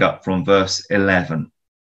to pick up from verse 11.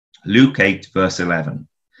 Luke 8, verse 11.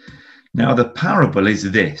 Now the parable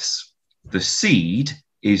is this. The seed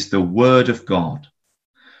is the word of God.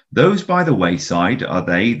 Those by the wayside are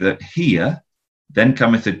they that hear, then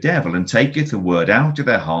cometh the devil and taketh the word out of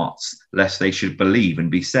their hearts, lest they should believe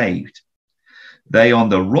and be saved. They on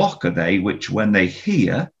the rock are they which when they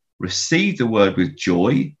hear, receive the word with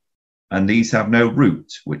joy, and these have no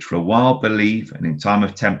root, which for a while believe, and in time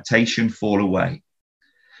of temptation fall away.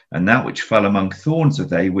 And that which fell among thorns are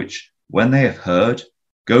they which, when they have heard,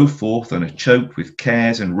 go forth and are choked with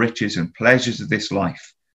cares and riches and pleasures of this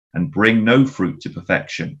life, and bring no fruit to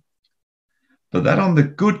perfection. But that on the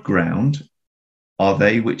good ground are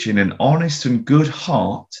they which in an honest and good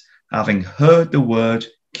heart, having heard the word,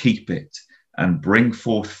 keep it, and bring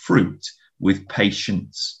forth fruit with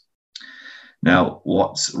patience. Now,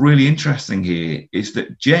 what's really interesting here is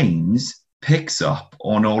that James picks up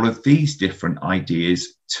on all of these different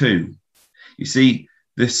ideas too. You see,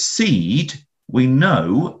 the seed we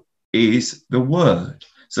know is the word.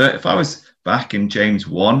 So if I was back in James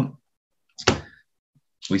 1,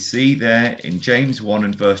 we see there in James 1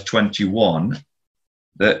 and verse 21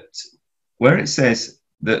 that where it says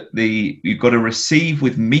that you've got to receive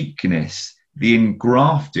with meekness the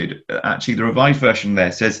engrafted, actually the Revised Version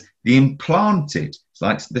there says the implanted. It's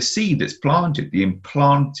like the seed that's planted, the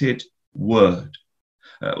implanted word.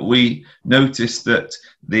 We notice that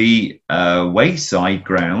the wayside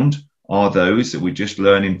ground are those that we just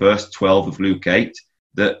learn in verse 12 of Luke 8,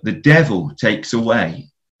 that the devil takes away.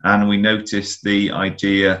 And we notice the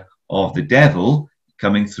idea of the devil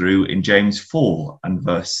coming through in James 4 and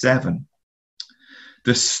verse 7.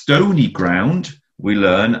 The stony ground, we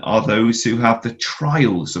learn, are those who have the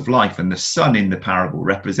trials of life, and the sun in the parable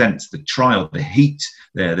represents the trial, the heat,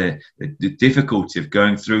 the difficulty of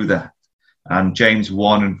going through that. And James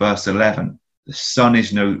 1 and verse 11, the sun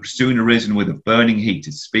is no sooner risen with a burning heat.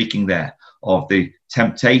 It's speaking there of the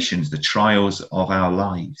temptations, the trials of our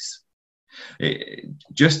lives.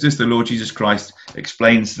 Just as the Lord Jesus Christ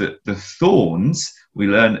explains that the thorns, we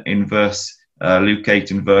learn in Luke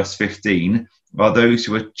 8 and verse 15, are those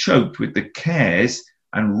who are choked with the cares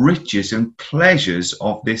and riches and pleasures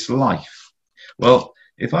of this life. Well,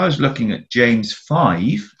 if I was looking at James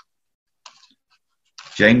 5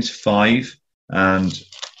 and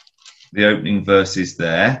the opening verses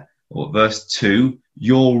there, or verse 2,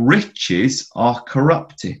 your riches are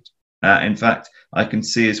corrupted. In fact, I can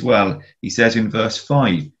see as well, he says in verse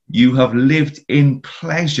 5, you have lived in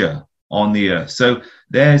pleasure on the earth. So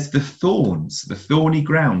there's the thorns, the thorny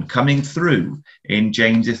ground coming through in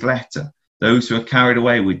James's letter. Those who are carried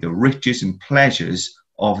away with the riches and pleasures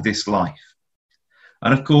of this life.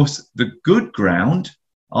 And of course, the good ground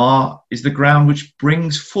is the ground which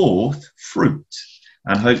brings forth fruit.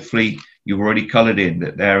 And hopefully you've already coloured in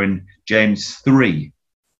that there in James 3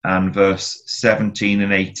 and verse 17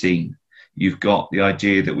 and 18. You've got the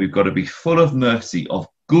idea that we've got to be full of mercy, of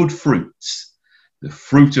good fruits. The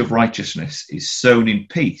fruit of righteousness is sown in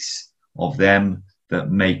peace of them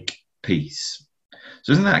that make peace.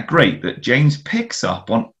 So isn't that great that James picks up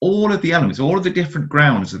on all of the elements, all of the different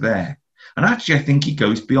grounds are there? And actually, I think he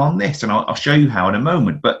goes beyond this, and I'll show you how in a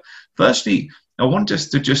moment. But firstly, I want us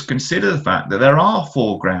to just consider the fact that there are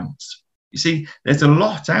 4 grounds. You see, there's a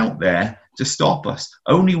lot out there to stop us.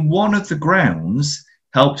 Only one of the grounds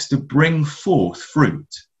helps to bring forth fruit.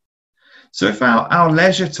 So if our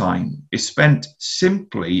leisure time is spent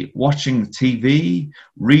simply watching TV,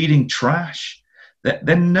 reading trash,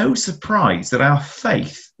 then no surprise that our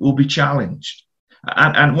faith will be challenged.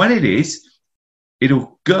 And when it is,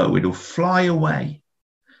 it'll fly away.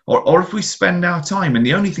 Or if we spend our time, and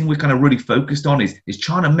the only thing we're kind of really focused on is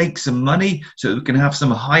trying to make some money so that we can have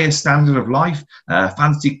some higher standard of life,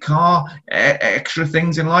 fancy car, extra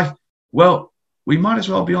things in life, well, we might as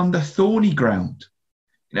well be on the thorny ground.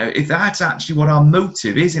 If that's actually what our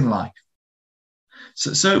motive is in life.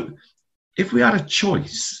 So if we had a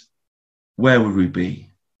choice, where would we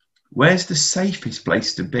be? Where's the safest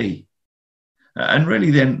place to be? And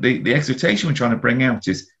really then the exhortation we're trying to bring out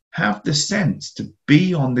is have the sense to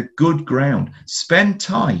be on the good ground. Spend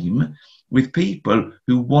time with people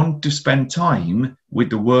who want to spend time with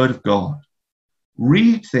the Word of God.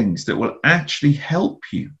 Read things that will actually help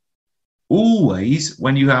you. Always,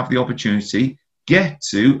 when you have the opportunity, get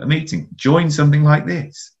to a meeting. Join something like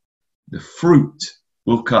this. The fruit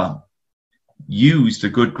will come. Use the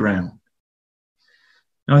good ground.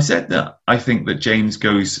 Now, I said that I think that James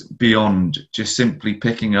goes beyond just simply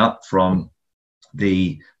picking up from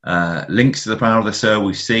the links to the power of the soul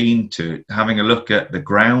we've seen, to having a look at the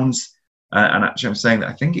grounds. And actually, I'm saying that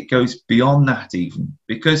I think it goes beyond that even.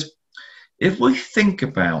 Because if we think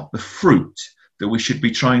about the fruit that we should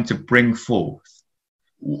be trying to bring forth,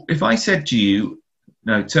 if I said to you,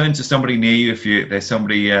 turn to somebody near you, if there's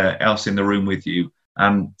somebody else in the room with you,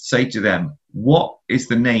 and say to them, what is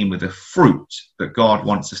the name of the fruit that God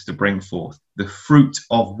wants us to bring forth? The fruit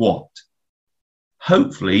of what?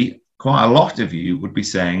 Hopefully, quite a lot of you would be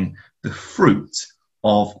saying the fruit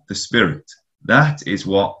of the Spirit. That is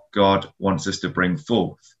what God wants us to bring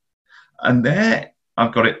forth. And there,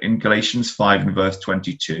 I've got it in Galatians 5 and verse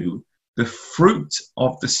 22. The fruit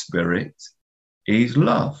of the Spirit is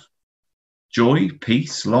love, joy,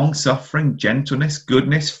 peace, long-suffering, gentleness,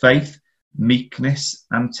 goodness, faith, meekness,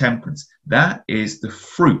 and temperance. That is the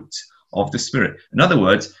fruit of the Spirit. In other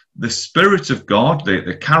words, the Spirit of God,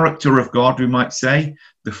 the character of God, we might say,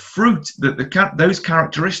 the fruit, those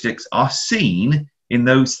characteristics are seen in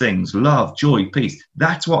those things: love, joy, peace.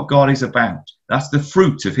 That's what God is about. That's the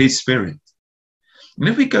fruit of His Spirit. And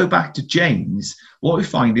if we go back to James, what we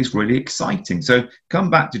find is really exciting. So come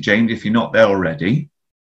back to James if you're not there already.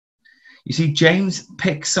 You see, James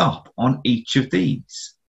picks up on each of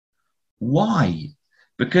these. Why?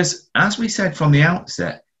 Because as we said from the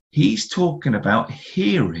outset, he's talking about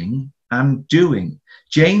hearing and doing.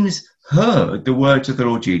 James heard the words of the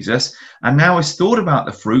Lord Jesus and now has thought about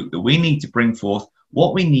the fruit that we need to bring forth,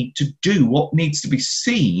 what we need to do, what needs to be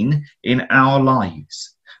seen in our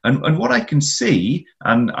lives. And what I can see,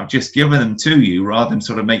 and I've just given them to you rather than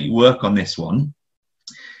sort of make you work on this one,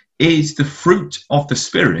 is the fruit of the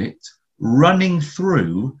Spirit running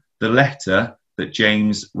through the letter that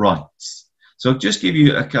James writes. So I'll just give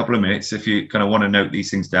you a couple of minutes if you kind of want to note these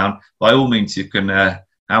things down. By all means, you can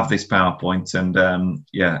have this PowerPoint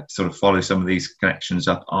and sort of follow some of these connections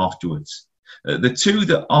up afterwards. The two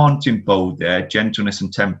that aren't in bold there, gentleness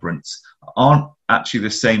and temperance, aren't actually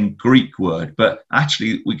the same Greek word, but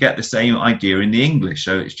actually we get the same idea in the English.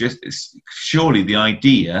 So surely the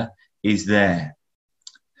idea is there.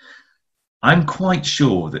 I'm quite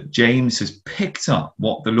sure that James has picked up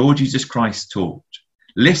what the Lord Jesus Christ taught,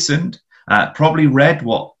 listened, probably read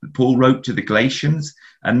what Paul wrote to the Galatians,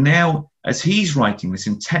 and now as he's writing this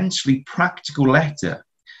intensely practical letter,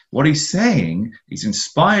 what he's saying is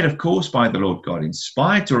inspired, of course, by the Lord God,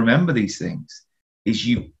 inspired to remember these things, is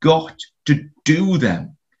you've got to do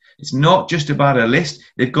them. It's not just about a list.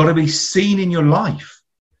 They've got to be seen in your life.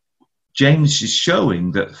 James is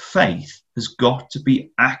showing that faith has got to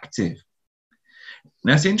be active.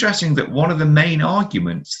 Now, it's interesting that one of the main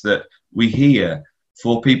arguments that we hear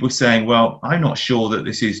for people saying, well, I'm not sure that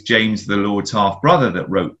this is James, the Lord's half-brother, that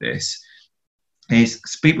wrote this, is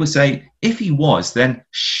people say, if he was, then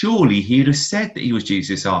surely he'd have said that he was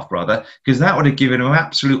Jesus' half-brother, because that would have given him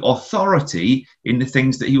absolute authority in the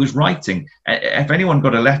things that he was writing. If anyone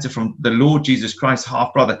got a letter from the Lord Jesus Christ,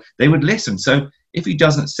 half-brother, they would listen. So if he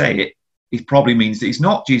doesn't say it, it probably means that he's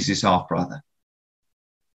not Jesus' half-brother.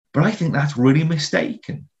 But I think that's really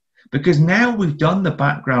mistaken, because now we've done the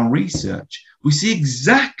background research, we see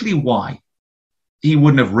exactly why he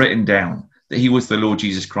wouldn't have written down that he was the Lord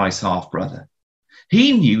Jesus Christ's half-brother.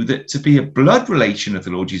 He knew that to be a blood relation of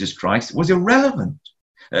the Lord Jesus Christ was irrelevant.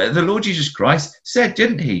 The Lord Jesus Christ said,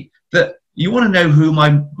 didn't he, that you want to know who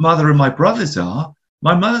my mother and my brothers are?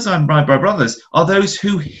 My mothers and my brothers are those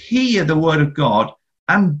who hear the word of God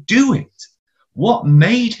and do it. What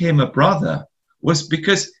made him a brother was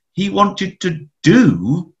because he wanted to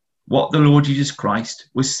do what the Lord Jesus Christ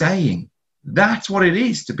was saying. That's what it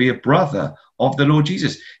is to be a brother of the Lord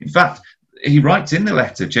Jesus. In fact, he writes in the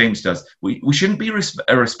letter, James does, we shouldn't be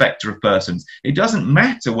a respecter of persons. It doesn't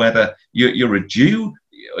matter whether you're a Jew.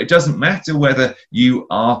 It doesn't matter whether you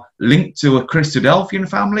are linked to a Christadelphian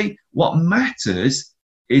family. What matters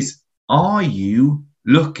is, are you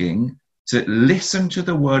looking to listen to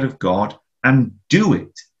the word of God and do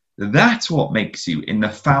it? That's what makes you in the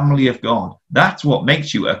family of God. That's what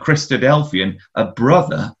makes you a Christadelphian, a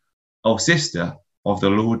brother or sister of the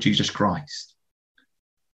Lord Jesus Christ.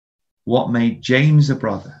 What made James a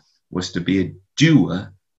brother was to be a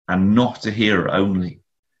doer and not a hearer only.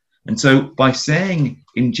 And so by saying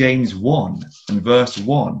in James 1 and verse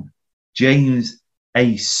 1, James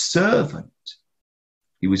a servant,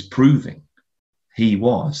 he was proving he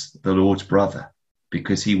was the Lord's brother,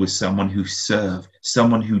 because he was someone who served,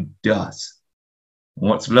 someone who does. And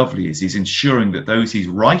what's lovely is he's ensuring that those he's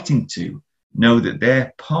writing to know that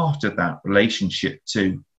they're part of that relationship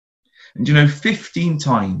too. And 15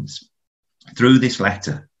 times through this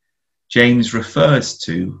letter, James refers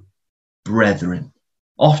to brethren,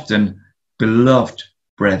 often beloved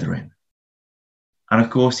brethren. And of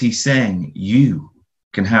course, he's saying you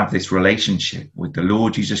can have this relationship with the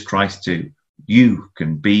Lord Jesus Christ too. You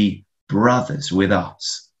can be brothers with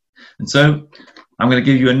us. And so I'm going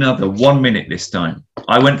to give you another 1 minute this time.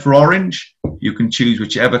 I went for orange. You can choose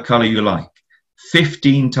whichever color you like.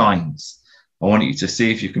 15 times. I want you to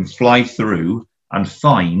see if you can fly through and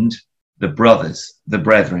find the brothers, the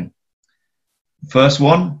brethren. First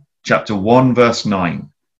one, chapter 1, verse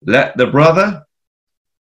 9. Let the brother,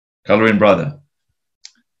 color in brother.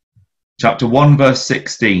 Chapter 1, verse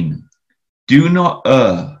 16. Do not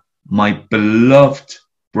err, my beloved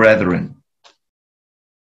brethren.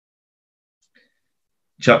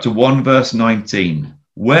 Chapter 1, verse 19.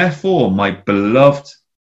 Wherefore, my beloved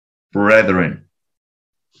brethren.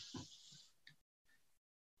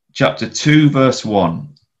 Chapter 2, verse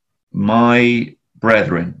 1. My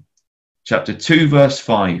brethren. Chapter 2, verse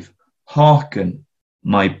 5. Hearken,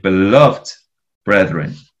 my beloved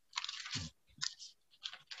brethren.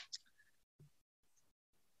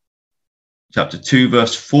 Chapter 2,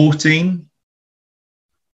 verse 14.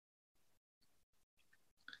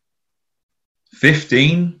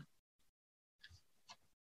 15.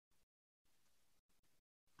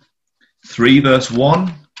 3, verse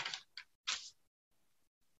 1.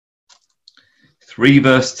 3,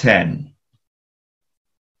 verse 10.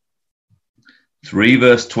 3,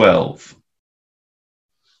 verse 12.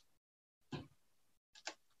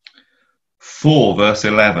 4, verse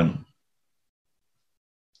 11.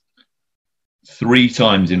 3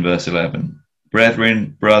 times in verse 11.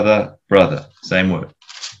 Brethren, brother, brother. Same word.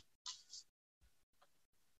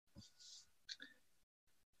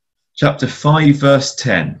 Chapter 5, verse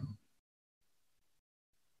 10.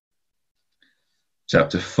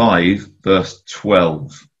 Chapter 5, verse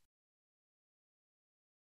 12.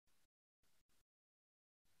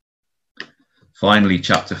 Finally,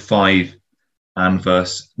 chapter 5 and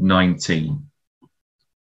verse 19.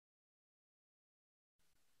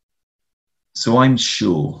 So I'm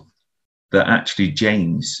sure that actually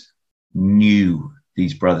James knew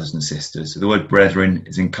these brothers and sisters. The word brethren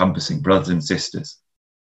is encompassing brothers and sisters.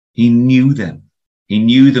 He knew them. He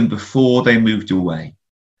knew them before they moved away.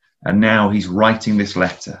 And now he's writing this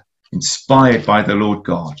letter, inspired by the Lord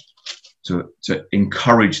God, to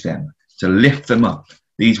encourage them, to lift them up.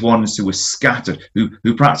 These ones who were scattered,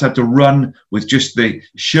 who perhaps had to run with just the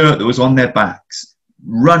shirt that was on their backs,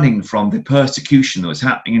 running from the persecution that was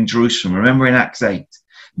happening in Jerusalem. Remember in Acts 8.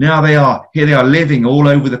 Now they are living all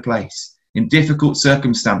over the place in difficult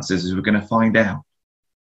circumstances, as we're going to find out.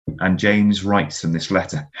 And James writes them this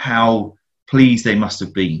letter. How pleased they must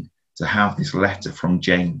have been to have this letter from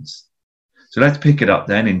James. So let's pick it up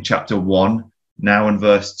then in chapter 1, now in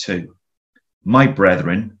verse 2. My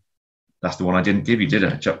brethren, that's the one I didn't give you, did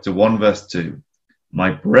I? Chapter 1, verse 2. My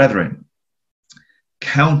brethren,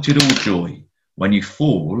 count it all joy when you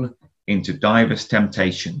fall into diverse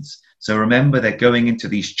temptations. So remember, they're going into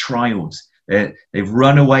these trials. They've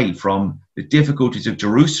run away from the difficulties of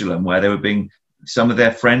Jerusalem, where they were being, some of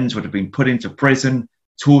their friends would have been put into prison,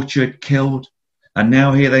 tortured, killed. And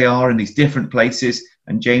now here they are in these different places.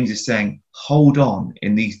 And James is saying, hold on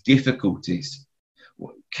in these difficulties.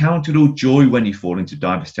 count it all joy when you fall into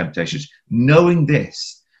diverse temptations, knowing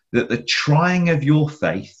this, that the trying of your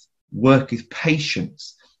faith worketh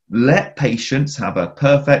patience. Let patience have a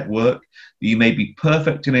perfect work, that you may be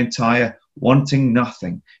perfect and entire, wanting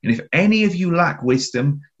nothing. And if any of you lack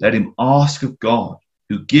wisdom, let him ask of God,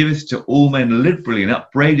 who giveth to all men liberally and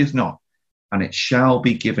upbraideth not, and it shall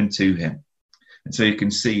be given to him. And so you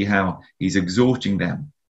can see how he's exhorting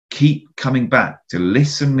them. Keep coming back to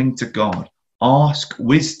listening to God. Ask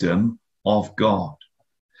wisdom of God.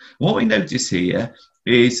 What we notice here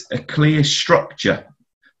is a clear structure.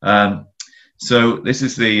 So this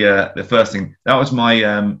is the first thing. That was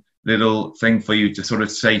my little thing for you to sort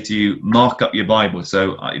of say to you, mark up your Bible.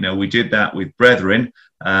 So, we did that with brethren,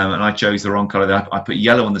 and I chose the wrong color. I put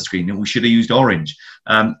yellow on the screen, and we should have used orange.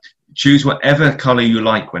 Choose whatever color you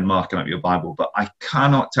like when marking up your Bible, but I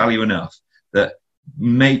cannot tell you enough that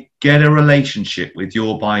get a relationship with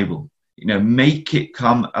your Bible. Make it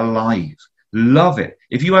come alive. Love it.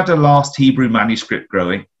 If you had a last Hebrew manuscript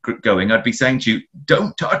going, I'd be saying to you,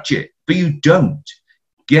 don't touch it, but you don't.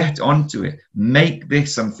 Get onto it. Make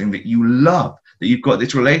this something that you love, that you've got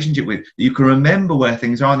this relationship with, that you can remember where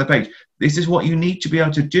things are on the page. This is what you need to be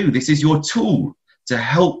able to do. This is your tool to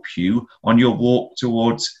help you on your walk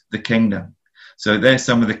towards the kingdom. So there's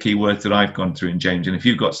some of the key words that I've gone through in James. And if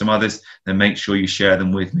you've got some others, then make sure you share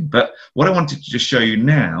them with me. But what I wanted to just show you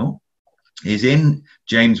now is in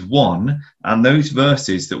James 1, and those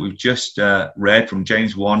verses that we've just read from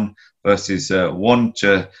James 1, verses 1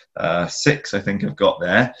 to 6, I think I've got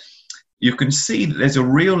there. You can see that there's a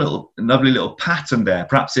lovely little pattern there.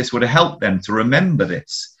 Perhaps this would have helped them to remember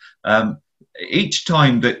this. Each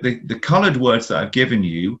time the coloured words that I've given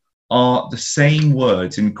you are the same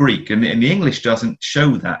words in Greek, and the English doesn't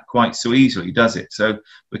show that quite so easily, does it? So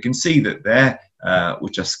we can see that there,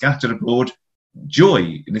 which are scattered abroad,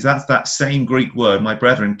 joy, and that's that same Greek word. My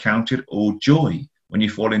brethren, count it all joy when you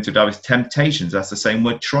fall into diverse temptations. That's the same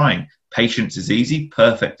word, trying. Patience is easy,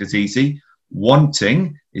 perfect is easy.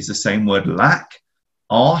 Wanting is the same word, lack.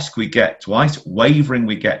 Ask we get twice, wavering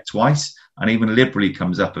we get twice, and even liberally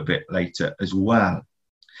comes up a bit later as well.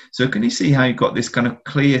 So can you see how you've got this kind of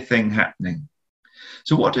clear thing happening?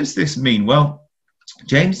 So what does this mean? Well,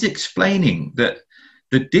 James is explaining that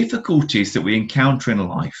the difficulties that we encounter in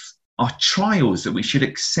life are trials that we should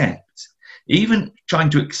accept, even trying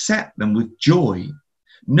to accept them with joy,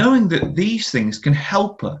 knowing that these things can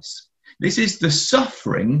help us. This is the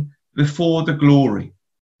suffering before the glory.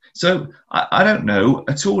 So I don't know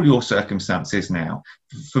at all your circumstances now.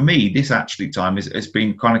 For me, this actually time has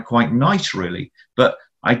been kind of quite nice, really. But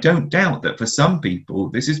I don't doubt that for some people,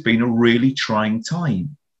 this has been a really trying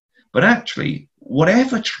time. But actually,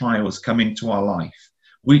 whatever trials come into our life,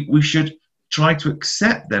 we should try to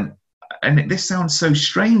accept them. And this sounds so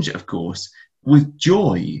strange, of course, with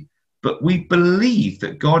joy. But we believe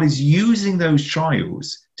that God is using those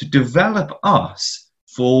trials to develop us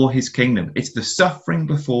for his kingdom. It's the suffering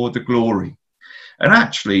before the glory. And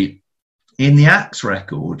actually, in the Acts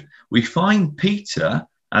record, we find Peter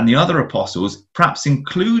and the other apostles, perhaps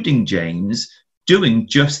including James, doing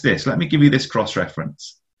just this. Let me give you this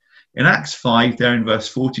cross-reference. In Acts 5, there in verse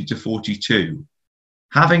 40 to 42,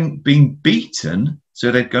 having been beaten,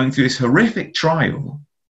 so they're going through this horrific trial,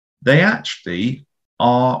 they actually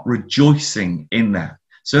are rejoicing in that.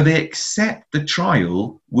 So they accept the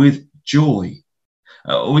trial with joy.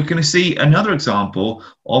 We're going to see another example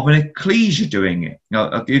of an ecclesia doing it. Now,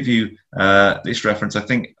 I'll give you this reference. I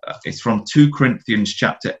think it's from 2 Corinthians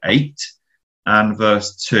chapter 8 and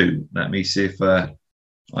verse 2. Let me see if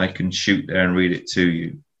I can shoot there and read it to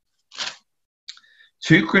you.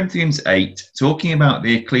 2 Corinthians 8, talking about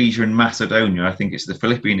the ecclesia in Macedonia, I think it's the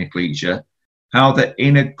Philippian ecclesia, how that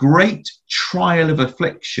in a great trial of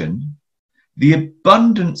affliction, the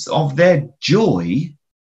abundance of their joy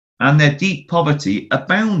and their deep poverty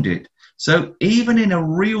abounded. So even in a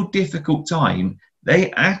real difficult time,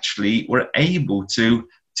 they actually were able to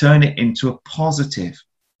turn it into a positive.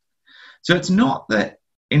 So it's not that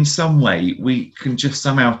in some way we can just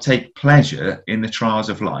somehow take pleasure in the trials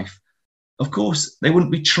of life. Of course, they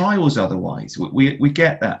wouldn't be trials otherwise. We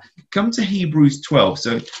get that. Come to Hebrews 12.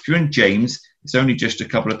 So if you're in James, it's only just a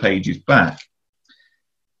couple of pages back.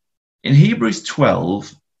 In Hebrews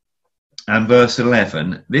 12 and verse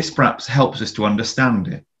 11, this perhaps helps us to understand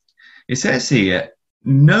it. It says here,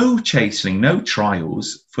 no chastening, no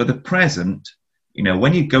trials for the present,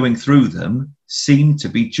 when you're going through them, seem to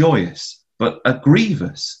be joyous, but are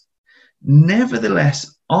grievous.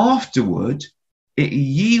 Nevertheless, afterward, it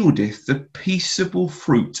yieldeth the peaceable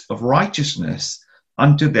fruit of righteousness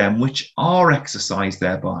unto them which are exercised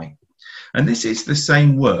thereby. And this is the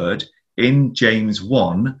same word in James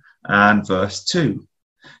 1 and verse 2.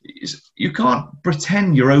 You can't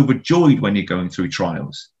pretend you're overjoyed when you're going through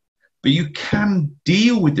trials, but you can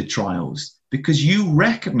deal with the trials because you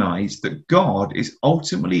recognize that God is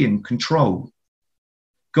ultimately in control.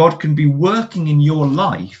 God can be working in your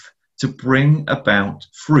life to bring about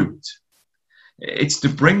fruit. It's to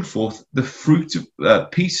bring forth the fruit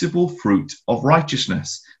of peaceable fruit of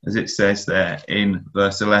righteousness, as it says there in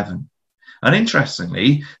verse 11. And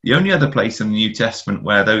interestingly, the only other place in the New Testament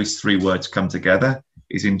where those three words come together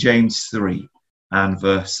is in James 3 and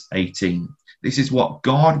verse 18. This is what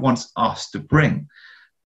God wants us to bring: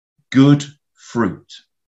 good fruit.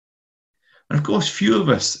 And of course, few of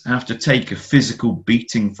us have to take a physical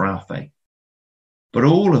beating for our faith, but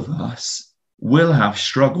all of us will have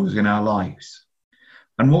struggles in our lives.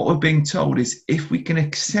 And what we're being told is if we can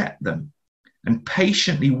accept them and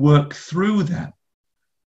patiently work through them,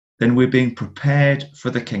 then we're being prepared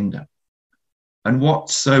for the kingdom. And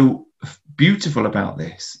what's so beautiful about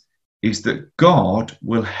this is that God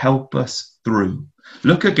will help us through.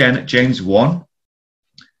 Look again at James 1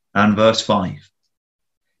 and verse 5.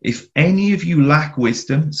 If any of you lack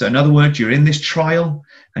wisdom, so in other words, you're in this trial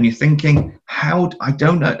and you're thinking,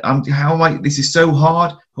 this is so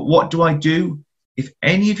hard, but what do I do? If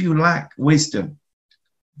any of you lack wisdom,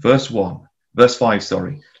 verse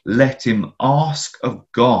 5, let him ask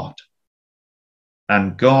of God,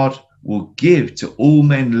 and God will give to all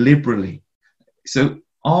men liberally. So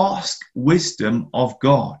ask wisdom of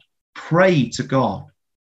God. Pray to God.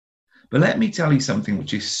 But let me tell you something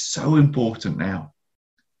which is so important now.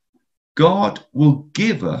 God will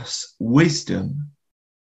give us wisdom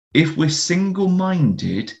if we're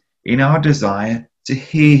single-minded in our desire to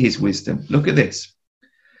hear his wisdom. Look at this.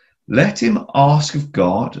 Let him ask of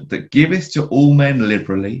God that giveth to all men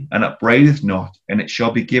liberally and upbraideth not, and it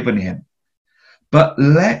shall be given him. But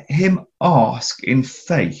let him ask in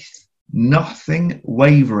faith, nothing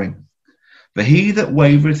wavering. For he that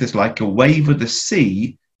wavereth is like a wave of the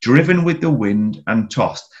sea, driven with the wind and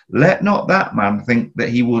tossed. Let not that man think that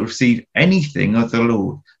he will receive anything of the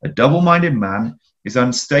Lord. A double-minded man is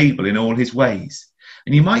unstable in all his ways.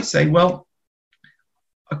 And you might say, well,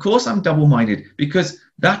 of course I'm double-minded, because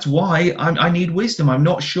that's why I need wisdom. I'm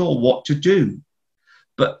not sure what to do.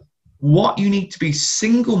 But what you need to be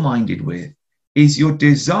single-minded with is your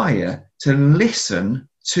desire to listen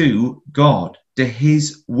to God, to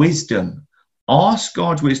his wisdom. Ask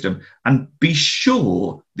God's wisdom and be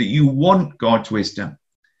sure that you want God's wisdom.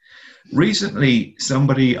 Recently,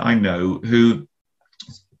 somebody I know who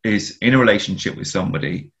is in a relationship with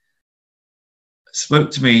somebody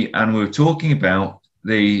spoke to me, and we were talking about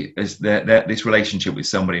this relationship with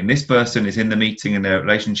somebody. And this person is in the meeting and their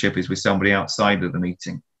relationship is with somebody outside of the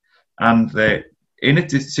meeting. And they're in a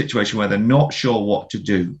situation where they're not sure what to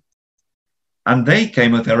do. And they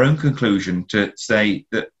came with their own conclusion to say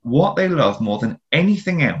that what they love more than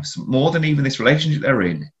anything else, more than even this relationship they're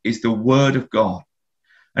in, is the Word of God.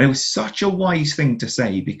 And it was such a wise thing to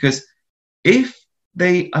say, because if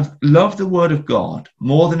they have loved the Word of God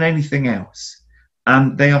more than anything else,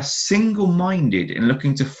 and they are single-minded in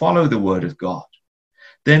looking to follow the Word of God,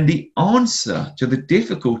 then the answer to the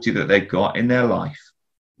difficulty that they've got in their life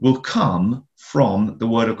will come from the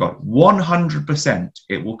Word of God. 100%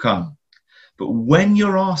 it will come. But when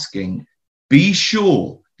you're asking, be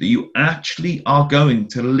sure that you actually are going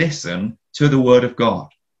to listen to the Word of God.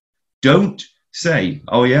 Don't say,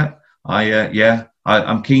 oh yeah,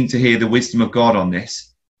 I'm keen to hear the wisdom of God on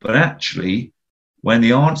this. But actually, when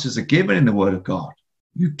the answers are given in the Word of God,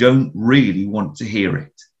 you don't really want to hear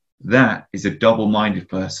it. That is a double-minded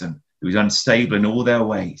person who is unstable in all their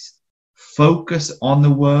ways. Focus on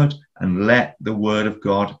the Word and let the Word of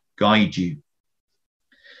God guide you.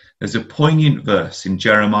 There's a poignant verse in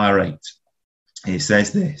Jeremiah 8. It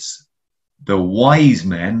says this: the wise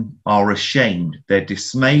men are ashamed, they're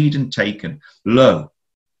dismayed and taken. Lo,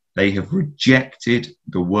 they have rejected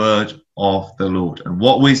the word of the Lord. And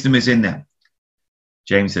what wisdom is in them?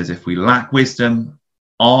 James says, if we lack wisdom,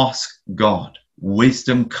 ask God.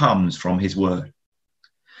 Wisdom comes from his word.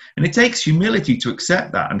 And it takes humility to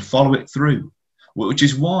accept that and follow it through, which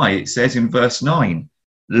is why it says in verse 9,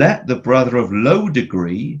 let the brother of low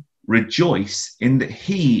degree rejoice in that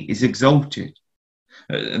he is exalted.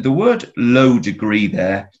 The word low degree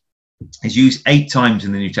there is used 8 times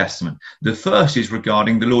in the New Testament. The first is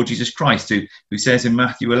regarding the Lord Jesus Christ, who says in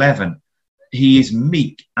Matthew 11, he is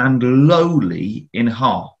meek and lowly in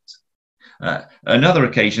heart. Another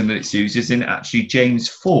occasion that it's used is in actually James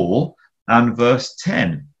 4 and verse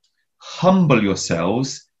 10. Humble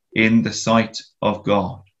yourselves in the sight of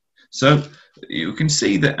God. So you can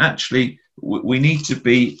see that actually We need to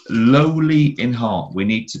be lowly in heart. We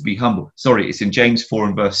need to be humble. Sorry, it's in James 4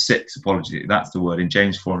 and verse 6. Apologies, that's the word, in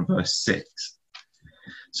James 4 and verse 6.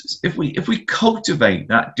 So if we cultivate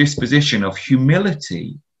that disposition of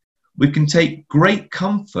humility, we can take great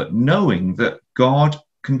comfort knowing that God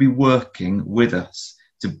can be working with us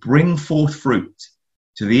to bring forth fruit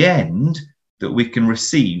to the end that we can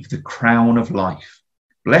receive the crown of life.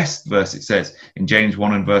 Blessed, verse it says in James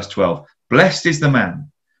 1 and verse 12, blessed is the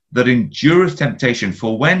man that endureth temptation,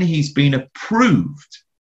 for when he's been approved,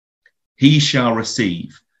 he shall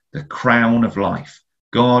receive the crown of life.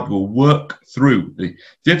 God will work through the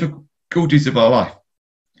difficulties of our life.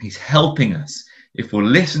 He's helping us if we'll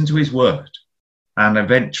listen to his word, and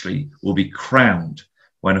eventually we'll be crowned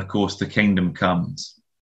when, of course, the kingdom comes.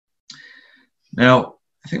 Now,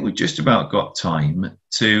 I think we've just about got time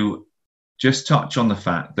to just touch on the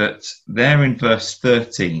fact that there in verse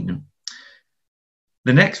 13,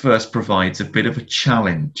 the next verse provides a bit of a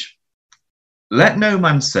challenge. Let no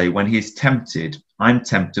man say when he is tempted, I'm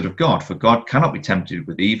tempted of God, for God cannot be tempted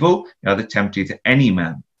with evil, neither tempteth any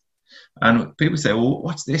man. And people say, well,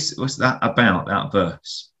 what's this? What's that about, that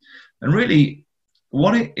verse? And really,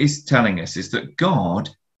 what it is telling us is that God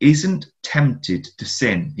isn't tempted to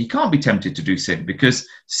sin. He can't be tempted to do sin because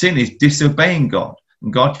sin is disobeying God,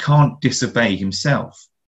 and God can't disobey himself.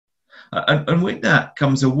 And with that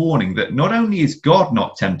comes a warning that not only is God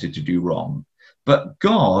not tempted to do wrong, but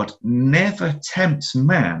God never tempts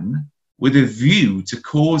man with a view to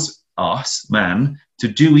cause us, man, to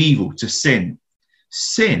do evil, to sin.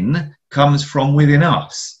 Sin comes from within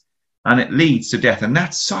us and it leads to death. And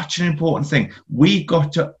that's such an important thing. We've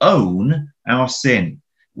got to own our sin.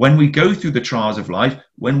 When we go through the trials of life,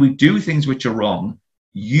 when we do things which are wrong,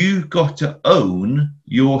 you've got to own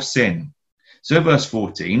your sin. So verse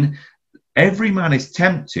 14, every man is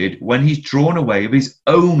tempted when he's drawn away of his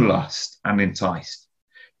own lust and enticed.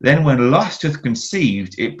 Then when lust hath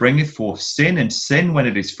conceived, it bringeth forth sin, and sin, when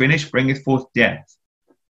it is finished, bringeth forth death.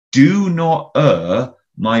 Do not err,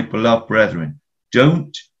 my beloved brethren.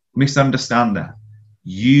 Don't misunderstand that.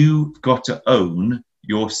 You've got to own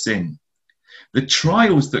your sin. The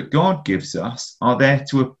trials that God gives us are there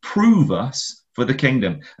to approve us for the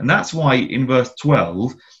kingdom. And that's why in verse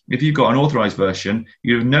 12, if you've got an authorized version,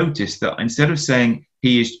 you'll have noticed that instead of saying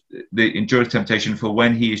he is the endureth temptation for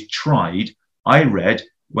when he is tried, I read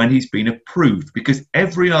when he's been approved, because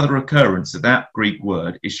every other occurrence of that Greek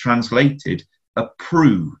word is translated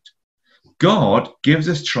approved. God gives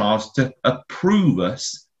us trials to approve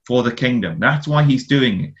us for the kingdom. That's why he's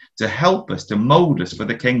doing it, to help us, to mold us for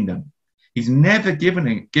the kingdom. He's never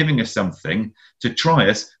giving us something to try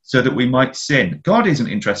us so that we might sin. God isn't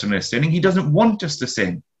interested in us sinning. He doesn't want us to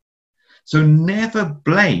sin. So never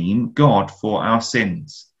blame God for our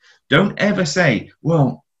sins. Don't ever say,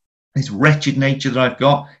 well, this wretched nature that I've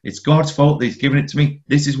got, it's God's fault that he's given it to me.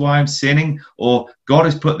 This is why I'm sinning. Or God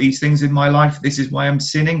has put these things in my life. This is why I'm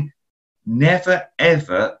sinning. Never,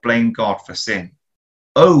 ever blame God for sin.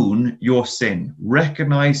 Own your sin.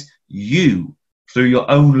 Recognize you, through your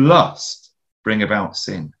own lust, bring about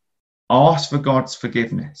sin. Ask for God's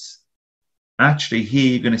forgiveness. Actually,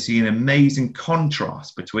 here you're going to see an amazing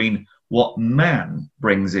contrast between what man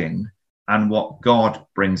brings in and what God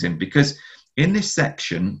brings in. Because in this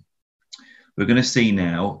section, we're going to see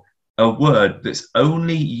now a word that's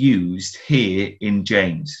only used here in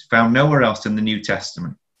James, found nowhere else in the New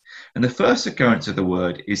Testament. And the first occurrence of the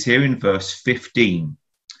word is here in verse 15.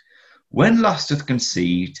 When lust hath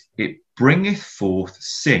conceived, it bringeth forth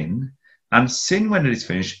sin, and sin, when it is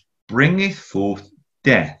finished, bringeth forth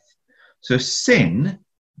death. So sin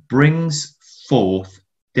brings forth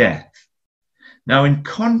death. Now, in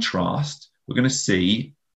contrast, we're going to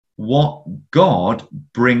see what God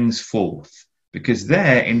brings forth, because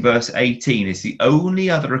there in verse 18 is the only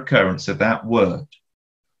other occurrence of that word.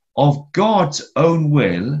 Of God's own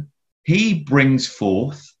will, he brings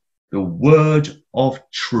forth the word of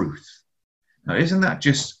truth. Now, isn't that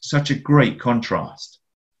just such a great contrast?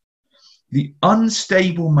 The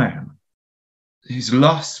unstable man, his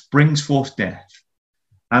lust brings forth death,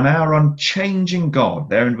 and our unchanging God,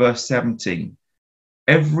 there in verse 17,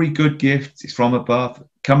 every good gift is from above,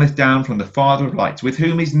 cometh down from the Father of lights, with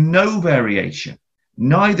whom is no variation,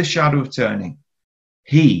 neither shadow of turning.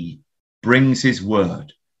 He brings his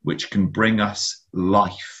word, which can bring us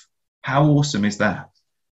life. How awesome is that?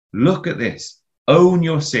 Look at this. Own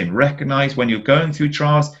your sin. Recognize when you're going through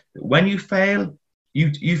trials that when you fail,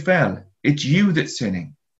 you fail. It's you that's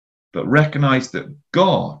sinning. But recognize that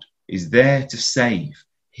God is there to save.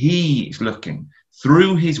 He is looking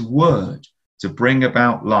through his word to bring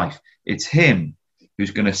about life. It's him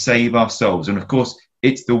who's going to save our souls. And of course,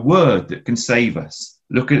 it's the word that can save us.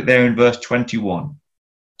 Look at it there in verse 21.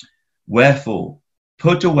 Wherefore,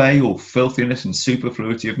 put away all filthiness and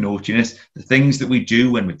superfluity of naughtiness, the things that we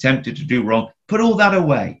do when we're tempted to do wrong. Put all that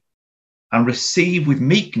away and receive with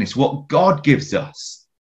meekness what God gives us,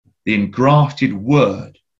 the engrafted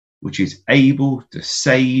word, which is able to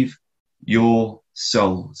save your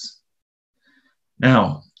souls.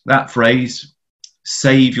 Now, that phrase,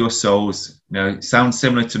 save your souls, it sounds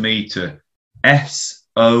similar to me to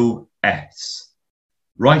SOS.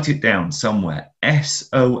 Write it down somewhere.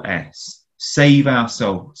 SOS. Save our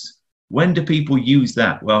souls. When do people use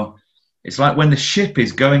that? Well, it's like when the ship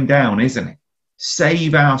is going down, isn't it?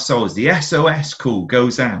 Save our souls. The SOS call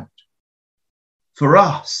goes out. For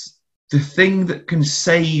us, the thing that can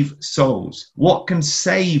save souls, what can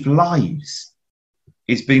save lives,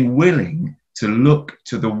 is being willing to look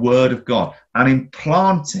to the word of God and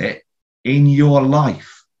implant it in your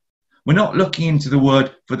life. We're not looking into the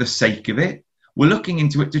word for the sake of it. We're looking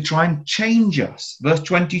into it to try and change us. Verse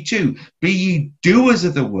 22, be ye doers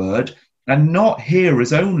of the word and not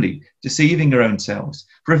hearers only, deceiving your own selves.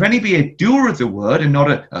 For if any be a doer of the word and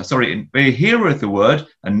not be a hearer of the word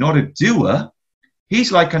and not a doer,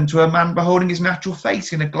 he's like unto a man beholding his natural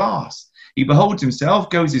face in a glass. He beholds himself,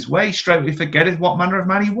 goes his way, straightway forgetteth what manner of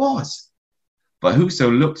man he was. But whoso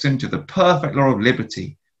looks into the perfect law of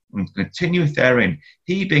liberty and continueth therein,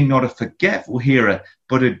 he being not a forgetful hearer,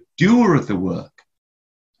 but a doer of the work,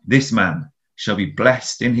 this man shall be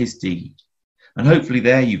blessed in his deed. And hopefully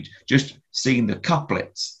there you've just seen the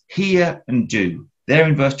couplets, hear and do. There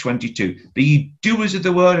in verse 22, be ye doers of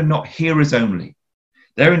the word and not hearers only.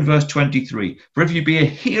 There in verse 23, for if you be a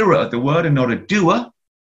hearer of the word and not a doer.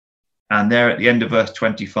 And there at the end of verse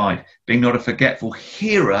 25, being not a forgetful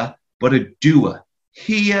hearer, but a doer.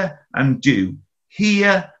 Hear and do.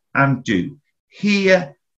 Hear and do.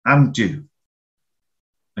 Hear and do.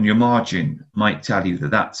 And your margin might tell you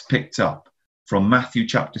that that's picked up from Matthew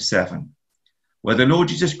chapter 7, where the Lord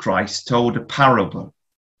Jesus Christ told a parable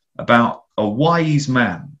about a wise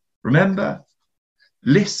man. Remember?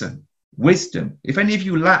 Listen, wisdom. If any of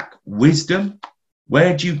you lack wisdom,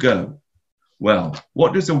 where do you go? Well,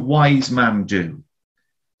 what does a wise man do?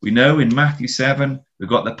 We know in Matthew 7, we've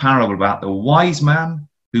got the parable about the wise man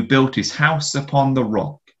who built his house upon the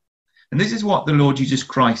rock. And this is what the Lord Jesus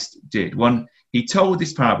Christ did. When he told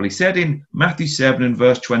this parable, he said in Matthew 7 and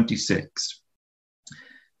verse 26,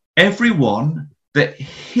 everyone that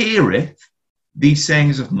heareth these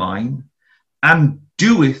sayings of mine and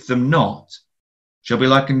doeth them not shall be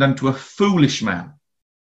likened unto a foolish man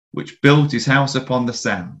which built his house upon the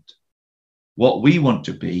sand. What we want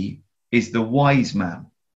to be is the wise man.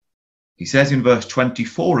 He says in verse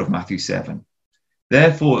 24 of Matthew 7,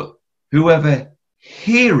 therefore, whoever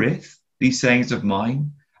heareth these sayings of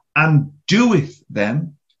mine and doeth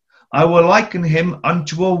them, I will liken him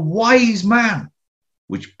unto a wise man,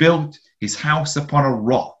 which built his house upon a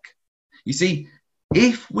rock. You see,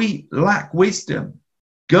 if we lack wisdom,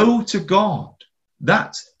 go to God.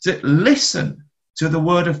 That's to listen to the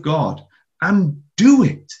word of God and do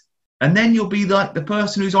it. And then you'll be like the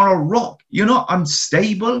person who's on a rock. You're not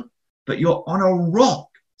unstable, but you're on a rock,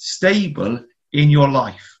 stable in your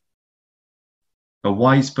life. A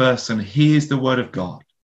wise person hears the word of God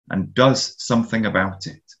and does something about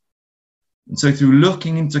it. And so through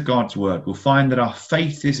looking into God's word, we'll find that our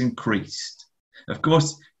faith is increased. Of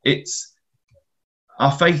course,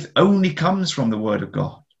 our faith only comes from the word of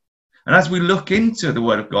God. And as we look into the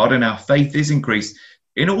word of God and our faith is increased,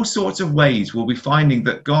 in all sorts of ways, we'll be finding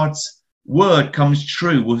that God's word comes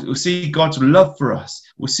true. We'll see God's love for us.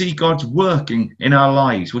 We'll see God's working in our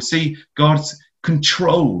lives. We'll see God's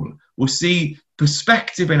control. We'll see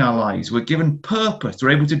perspective in our lives. We're given purpose. We're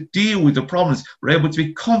able to deal with the problems. We're able to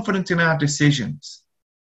be confident in our decisions.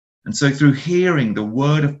 And so through hearing the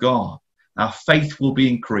word of God, our faith will be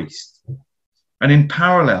increased. And in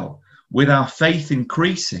parallel with our faith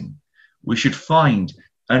increasing, we should find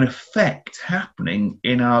an effect happening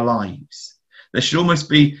in our lives. There should almost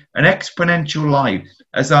be an exponential life.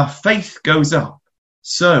 As our faith goes up,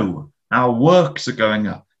 so our works are going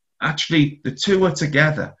up. Actually, the two are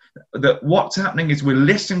together. That what's happening is we're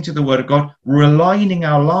listening to the word of God, we're aligning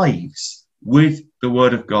our lives with the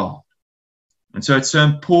word of God. And so it's so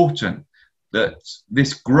important that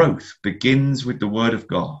this growth begins with the word of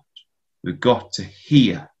God. We've got to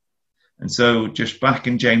hear. And so just back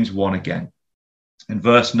in James 1 again, in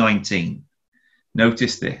verse 19,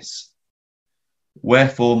 notice this.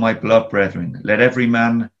 Wherefore, my beloved brethren, let every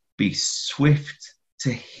man be swift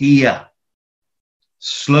to hear,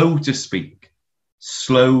 slow to speak,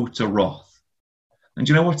 slow to wrath. And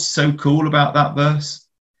do you know what's so cool about that verse?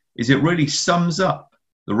 Is it really sums up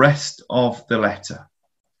the rest of the letter.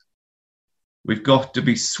 We've got to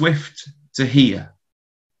be swift to hear.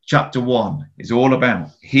 Chapter 1 is all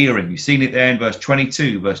about hearing. You've seen it there in verse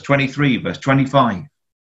 22, verse 23, verse 25.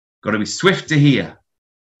 Got to be swift to hear.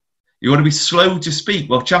 You've got to be slow to speak.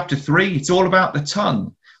 Well, chapter 3, it's all about the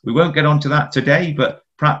tongue. We won't get onto that today, but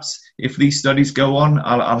perhaps if these studies go on,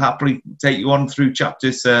 I'll happily take you on through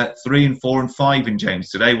chapters 3 and 4 and 5 in James.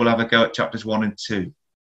 Today we'll have a go at chapters 1 and 2.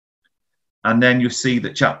 And then you'll see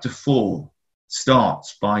that chapter 4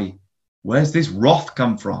 starts by, where's this wrath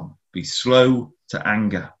come from? Be slow to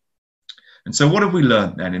anger. And so what have we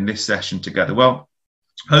learned then in this session together? Well,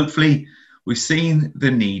 hopefully we've seen the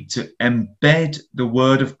need to embed the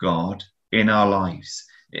word of God in our lives.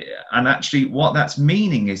 And actually what that's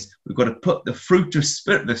meaning is we've got to put the fruit of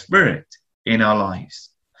the Spirit in our lives.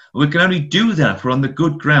 We can only do that if we're on the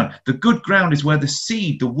good ground. The good ground is where the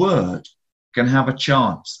seed, the word, can have a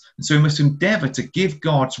chance. And so we must endeavour to give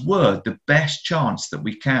God's word the best chance that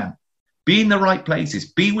we can. Be in the right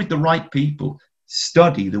places, be with the right people,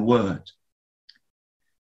 study the word.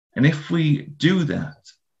 And if we do that,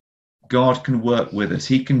 God can work with us.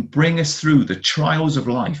 He can bring us through the trials of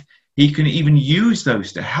life. He can even use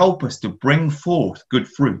those to help us to bring forth good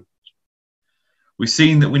fruit. We've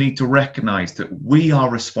seen that we need to recognize that we are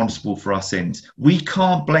responsible for our sins. We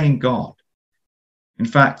can't blame God. In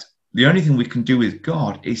fact, the only thing we can do with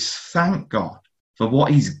God is thank God for what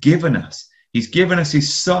he's given us. He's given us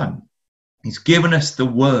his Son. He's given us the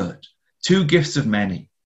word, 2 gifts of many.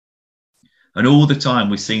 And all the time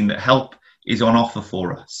we've seen that help is on offer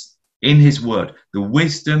for us. In his word, the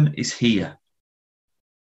wisdom is here.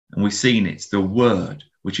 And we've seen it's the word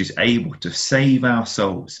which is able to save our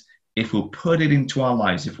souls if we'll put it into our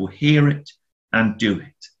lives, if we'll hear it and do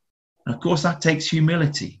it. And of course, that takes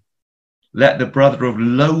humility. Let the brother of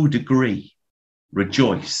low degree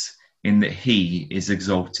rejoice in that he is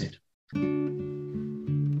exalted.